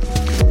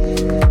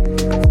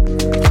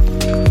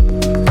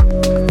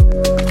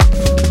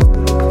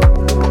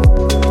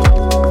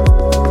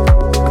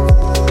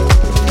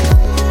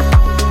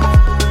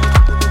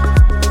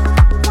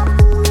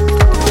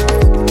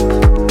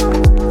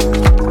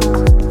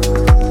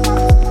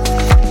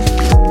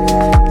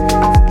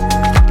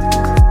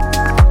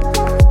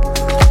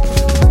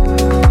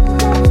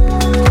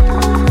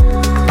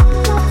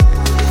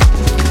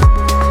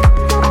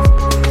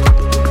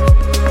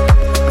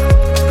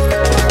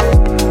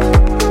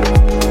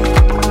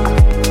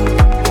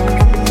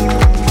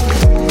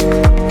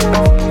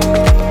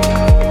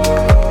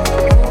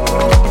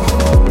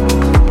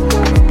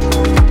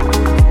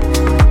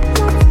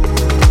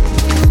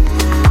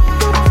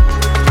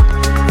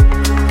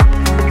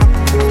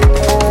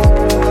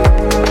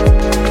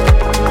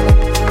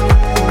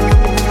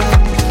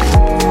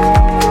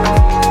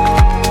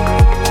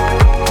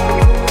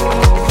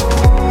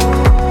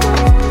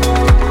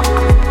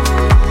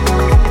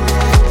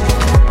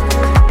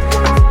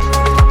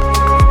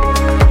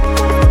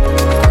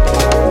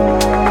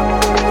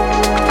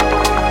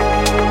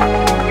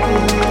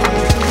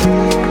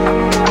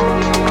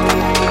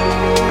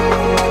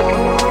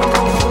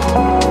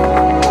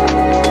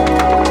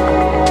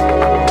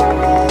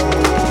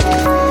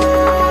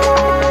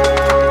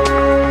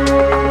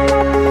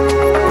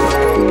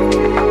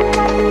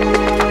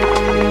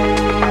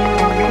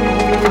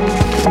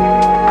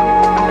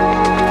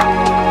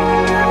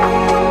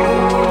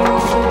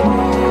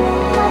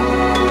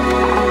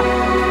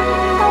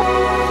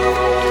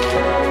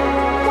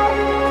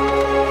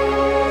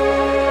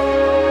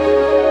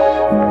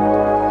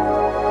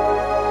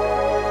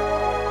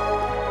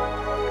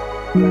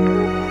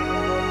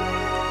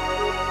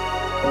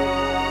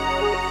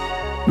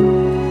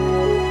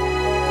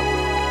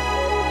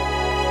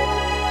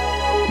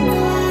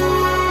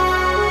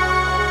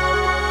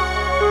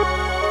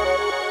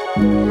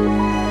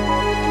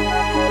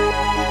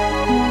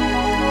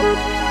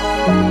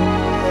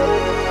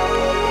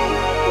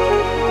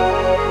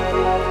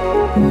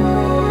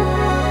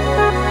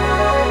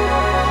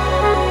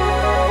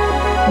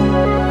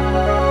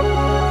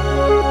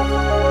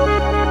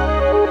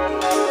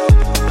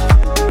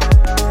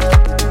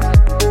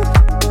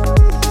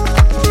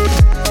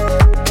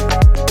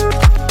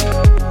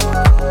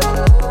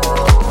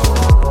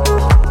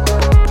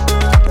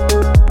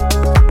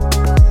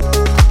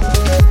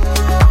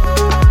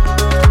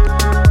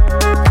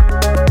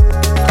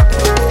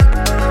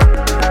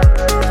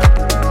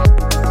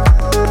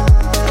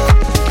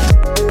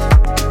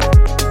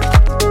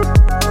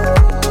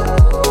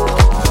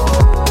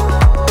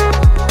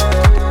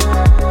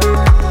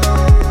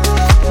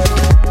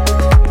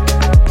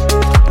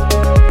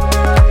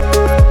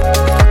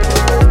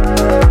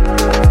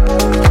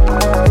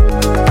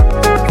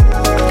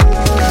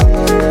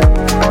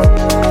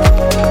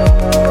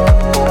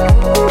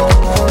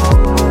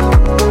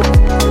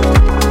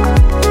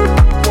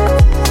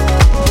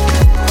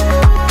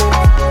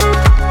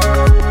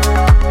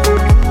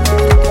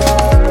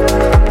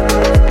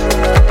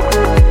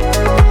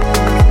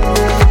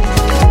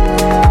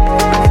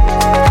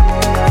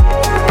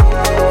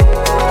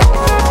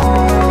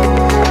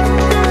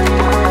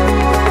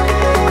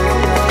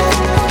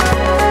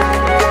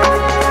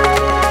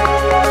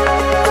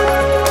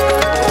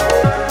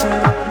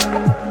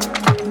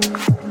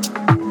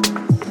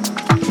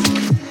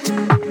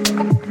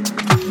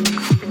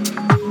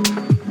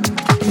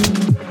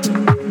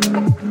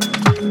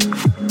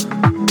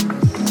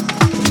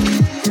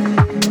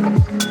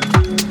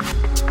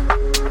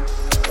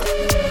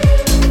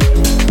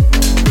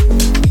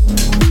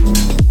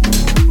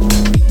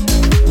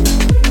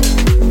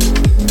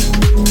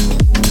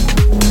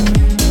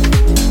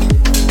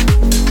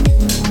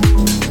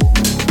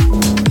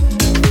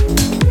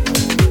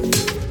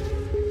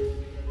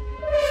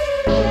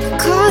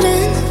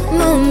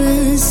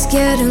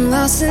 getting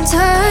lost in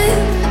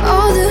time.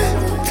 All the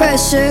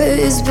pressure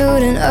is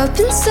building up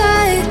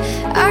inside.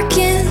 I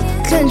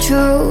can't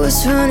control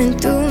what's running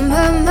through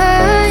my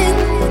mind.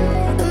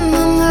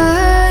 My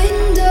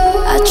mind,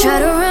 oh. I try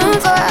to run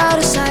for out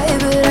of sight,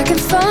 but I can't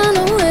find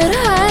nowhere to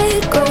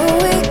hide. Go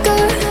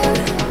weaker,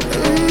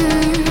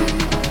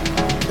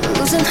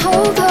 losing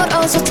hope, held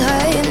on so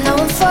tight. Now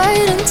I'm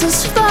fighting to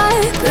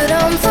survive, but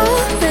I'm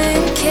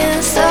falling,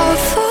 can't stop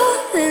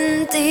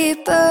falling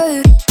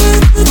deeper.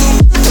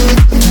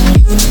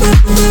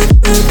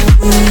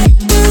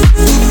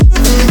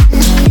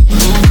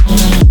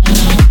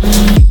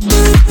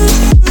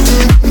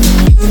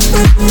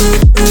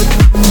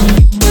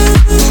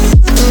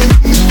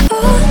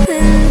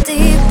 Falling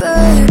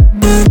deeper.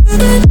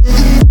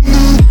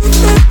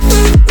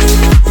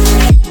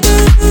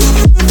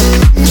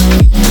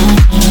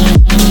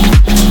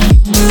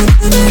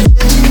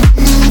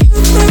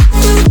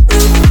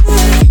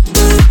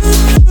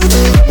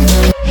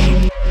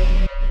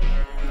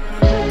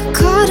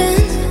 Caught in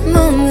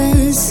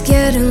moments,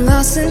 getting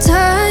lost in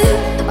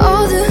time.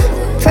 All the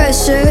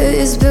pressure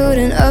is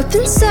building up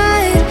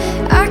inside.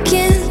 I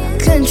can't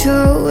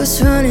control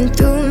what's running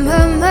through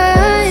my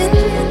mind.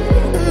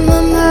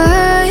 My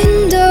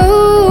mind,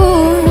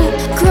 oh.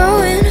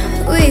 Growing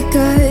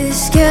weaker,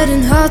 it's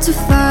getting hard to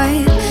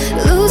fight.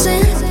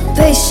 Losing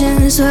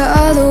patience, where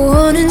are the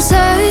warning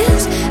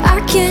signs? I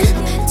can't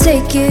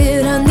take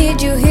it, I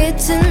need you here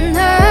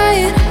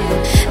tonight.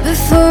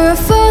 Before I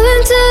fall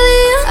into the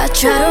end, I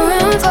try to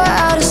run for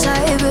out of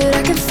sight, but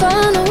I can't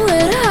find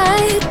nowhere to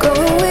hide.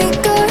 Growing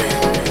weaker,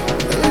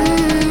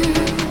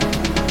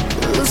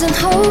 losing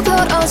hope,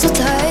 held on so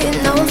tight.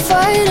 Now I'm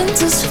fighting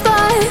to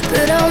survive,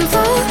 but I'm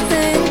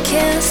falling,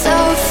 can't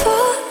stop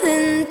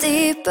falling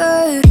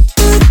deeper.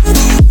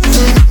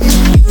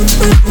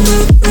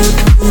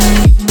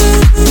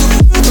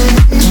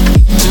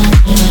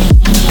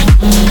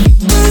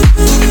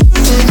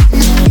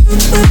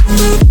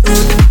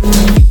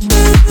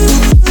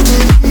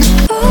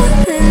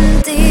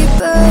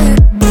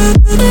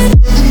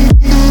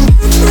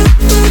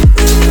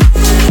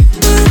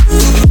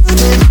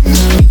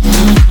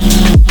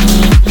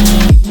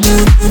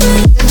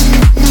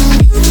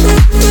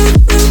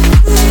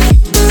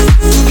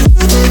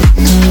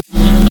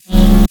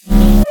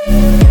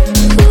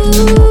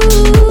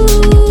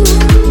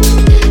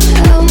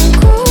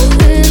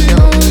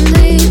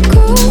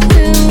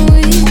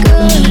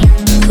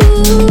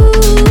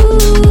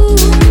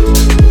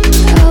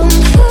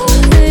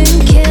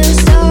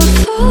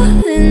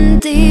 Falling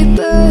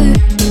deeper.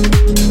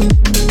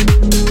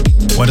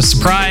 What a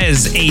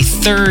surprise! A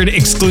third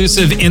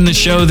exclusive in the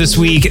show this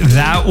week.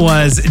 That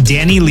was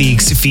Danny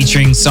Leaks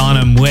featuring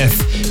Sonam with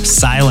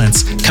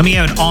Silence, coming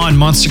out on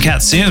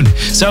Monstercat soon.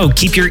 So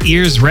keep your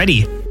ears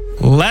ready.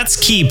 Let's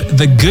keep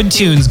the good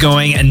tunes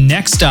going. And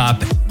next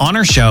up on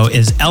our show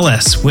is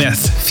Ellis with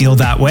Feel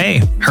That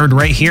Way, heard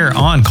right here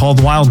on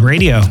Called Wild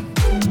Radio.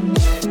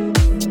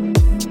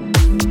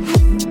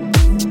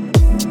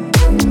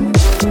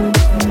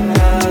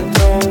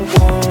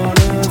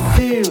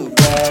 Feel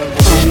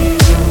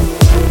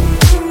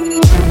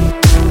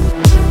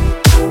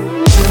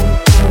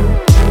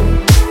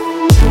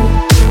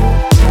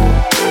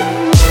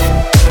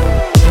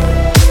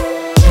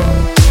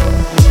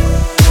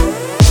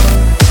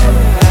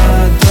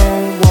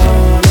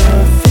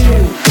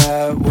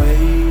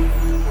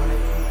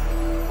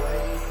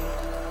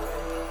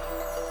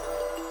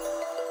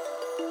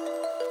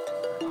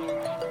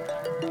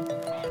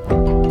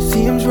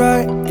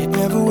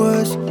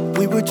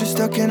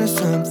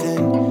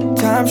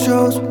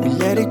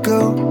it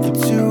go for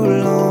too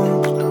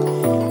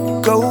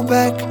long. Go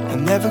back, I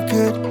never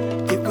could.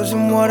 It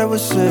wasn't what I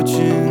was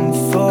searching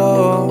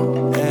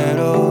for at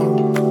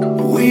all.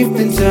 We've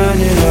been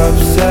turning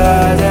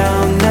upside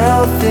down.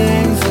 Now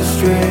things are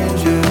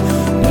stranger.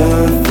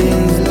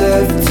 Nothing's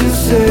left to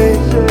say.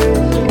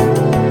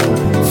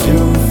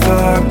 Too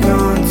far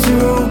gone to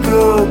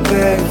go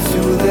back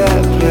to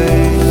that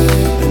place.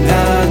 And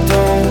I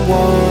don't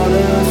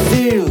wanna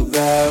feel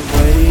that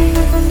way.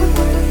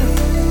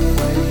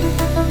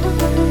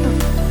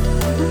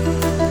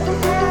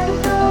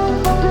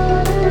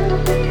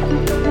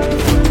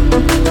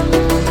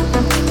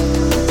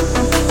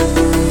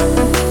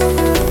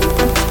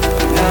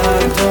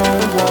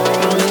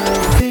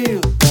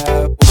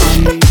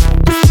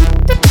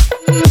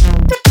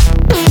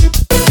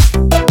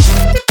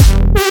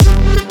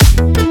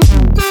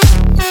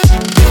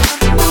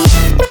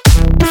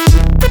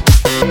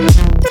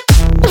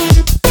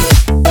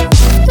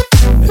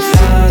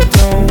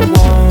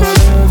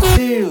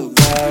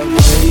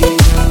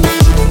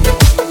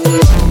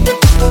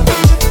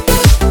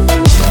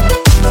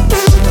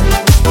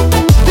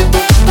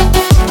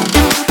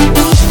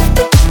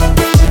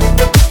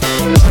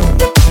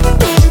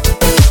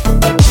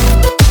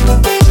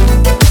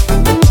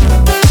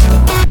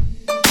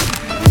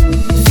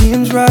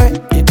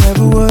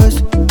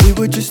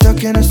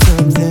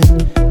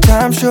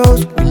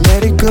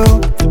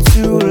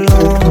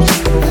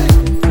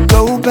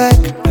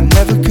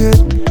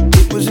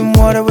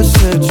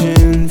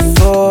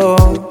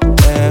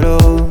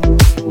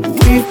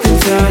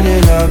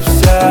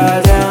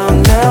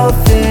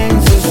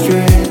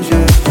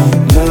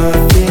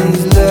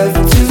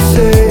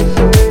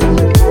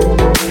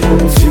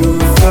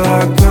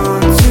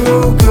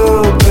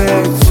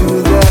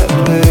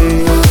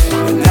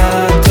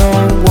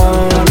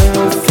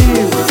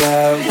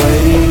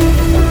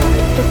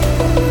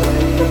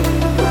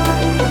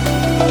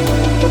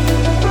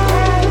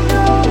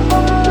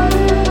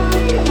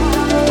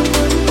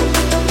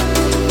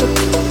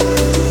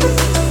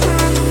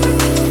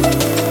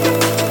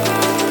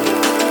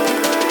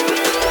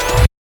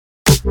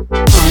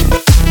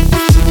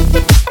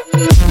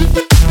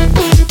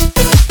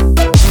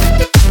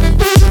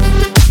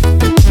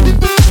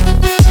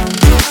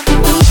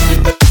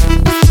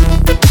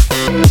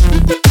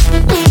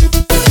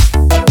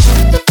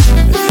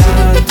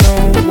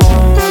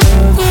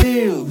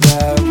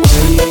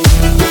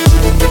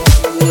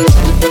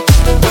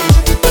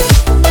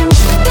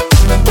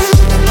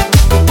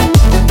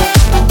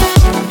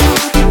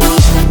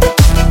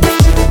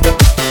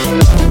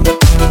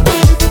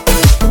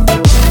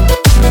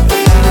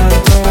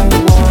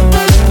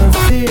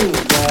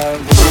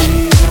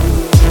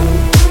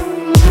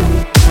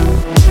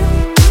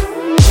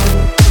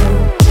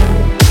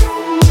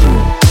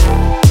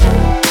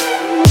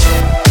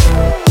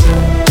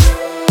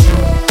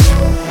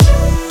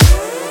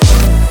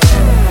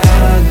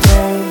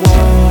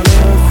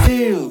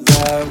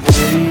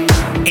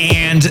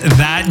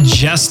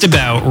 Just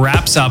about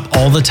wraps up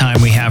all the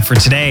time we have for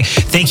today.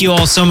 Thank you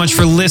all so much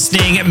for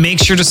listening. Make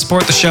sure to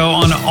support the show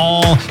on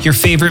all your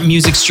favorite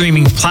music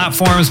streaming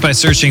platforms by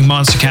searching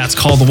Monstercat's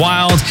Call the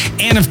Wild,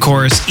 and of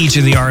course, each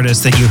of the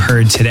artists that you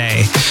heard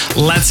today.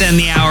 Let's end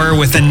the hour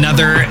with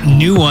another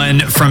new one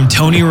from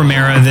Tony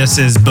Romero. This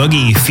is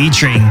Boogie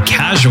featuring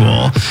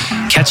Casual.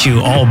 Catch you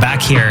all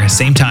back here,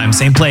 same time,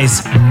 same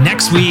place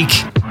next week.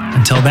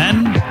 Until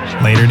then,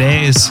 later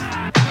days.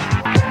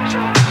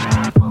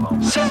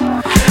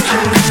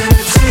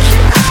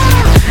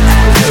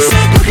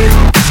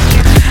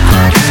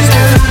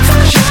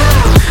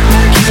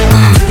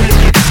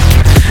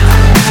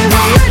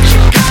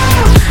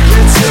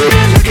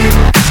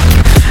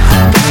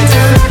 Up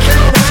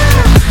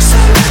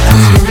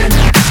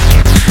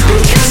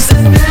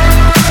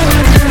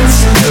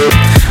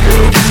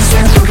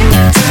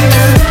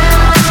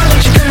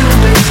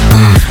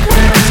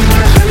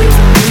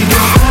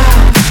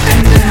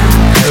and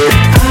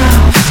down.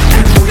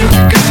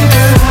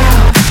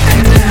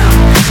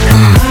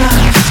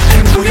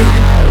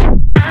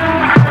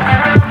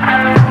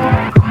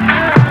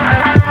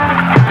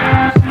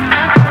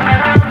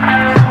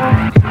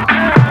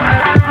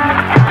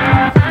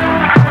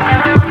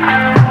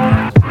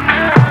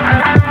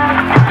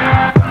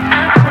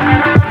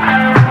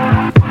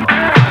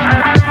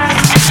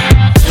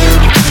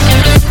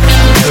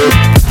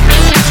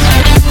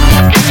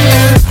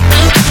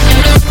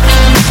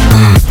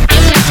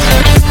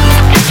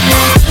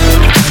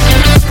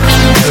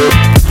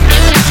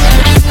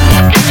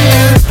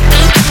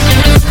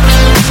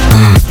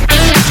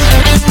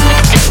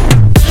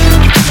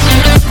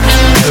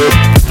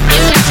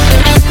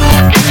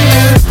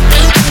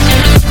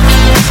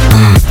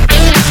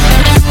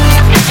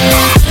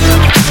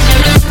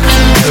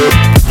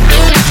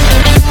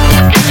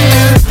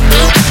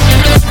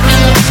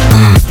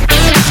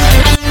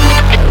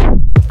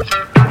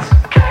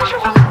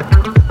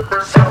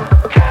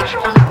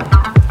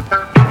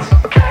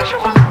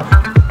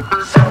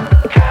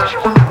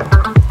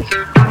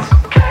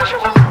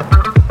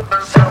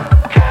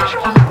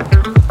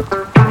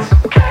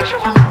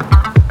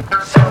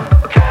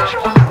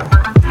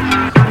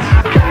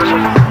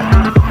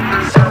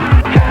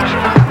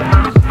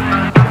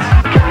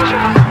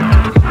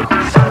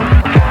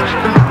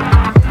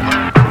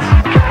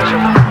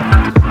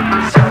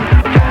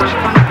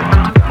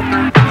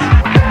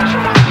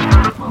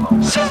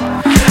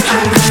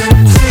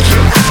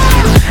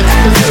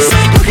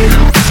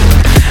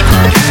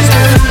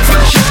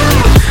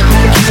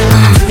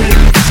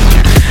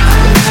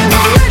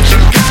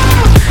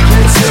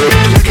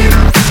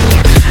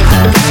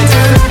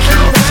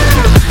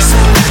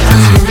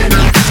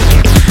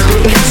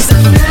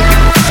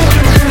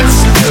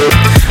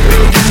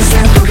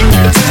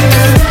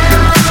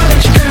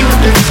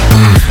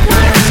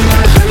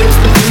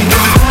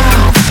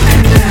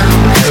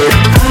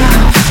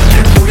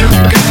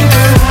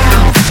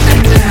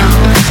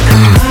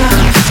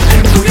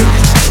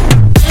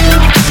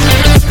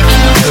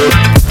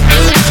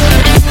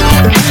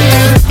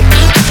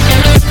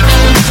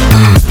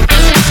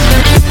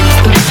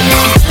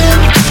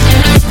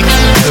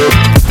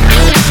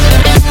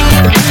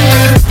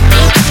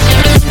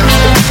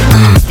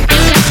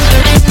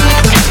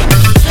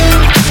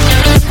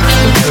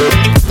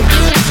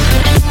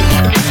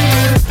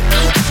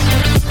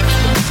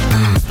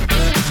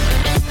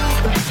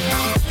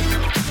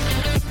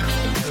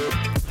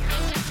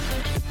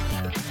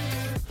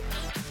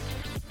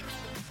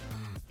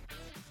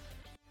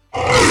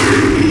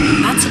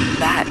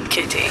 that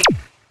kitty.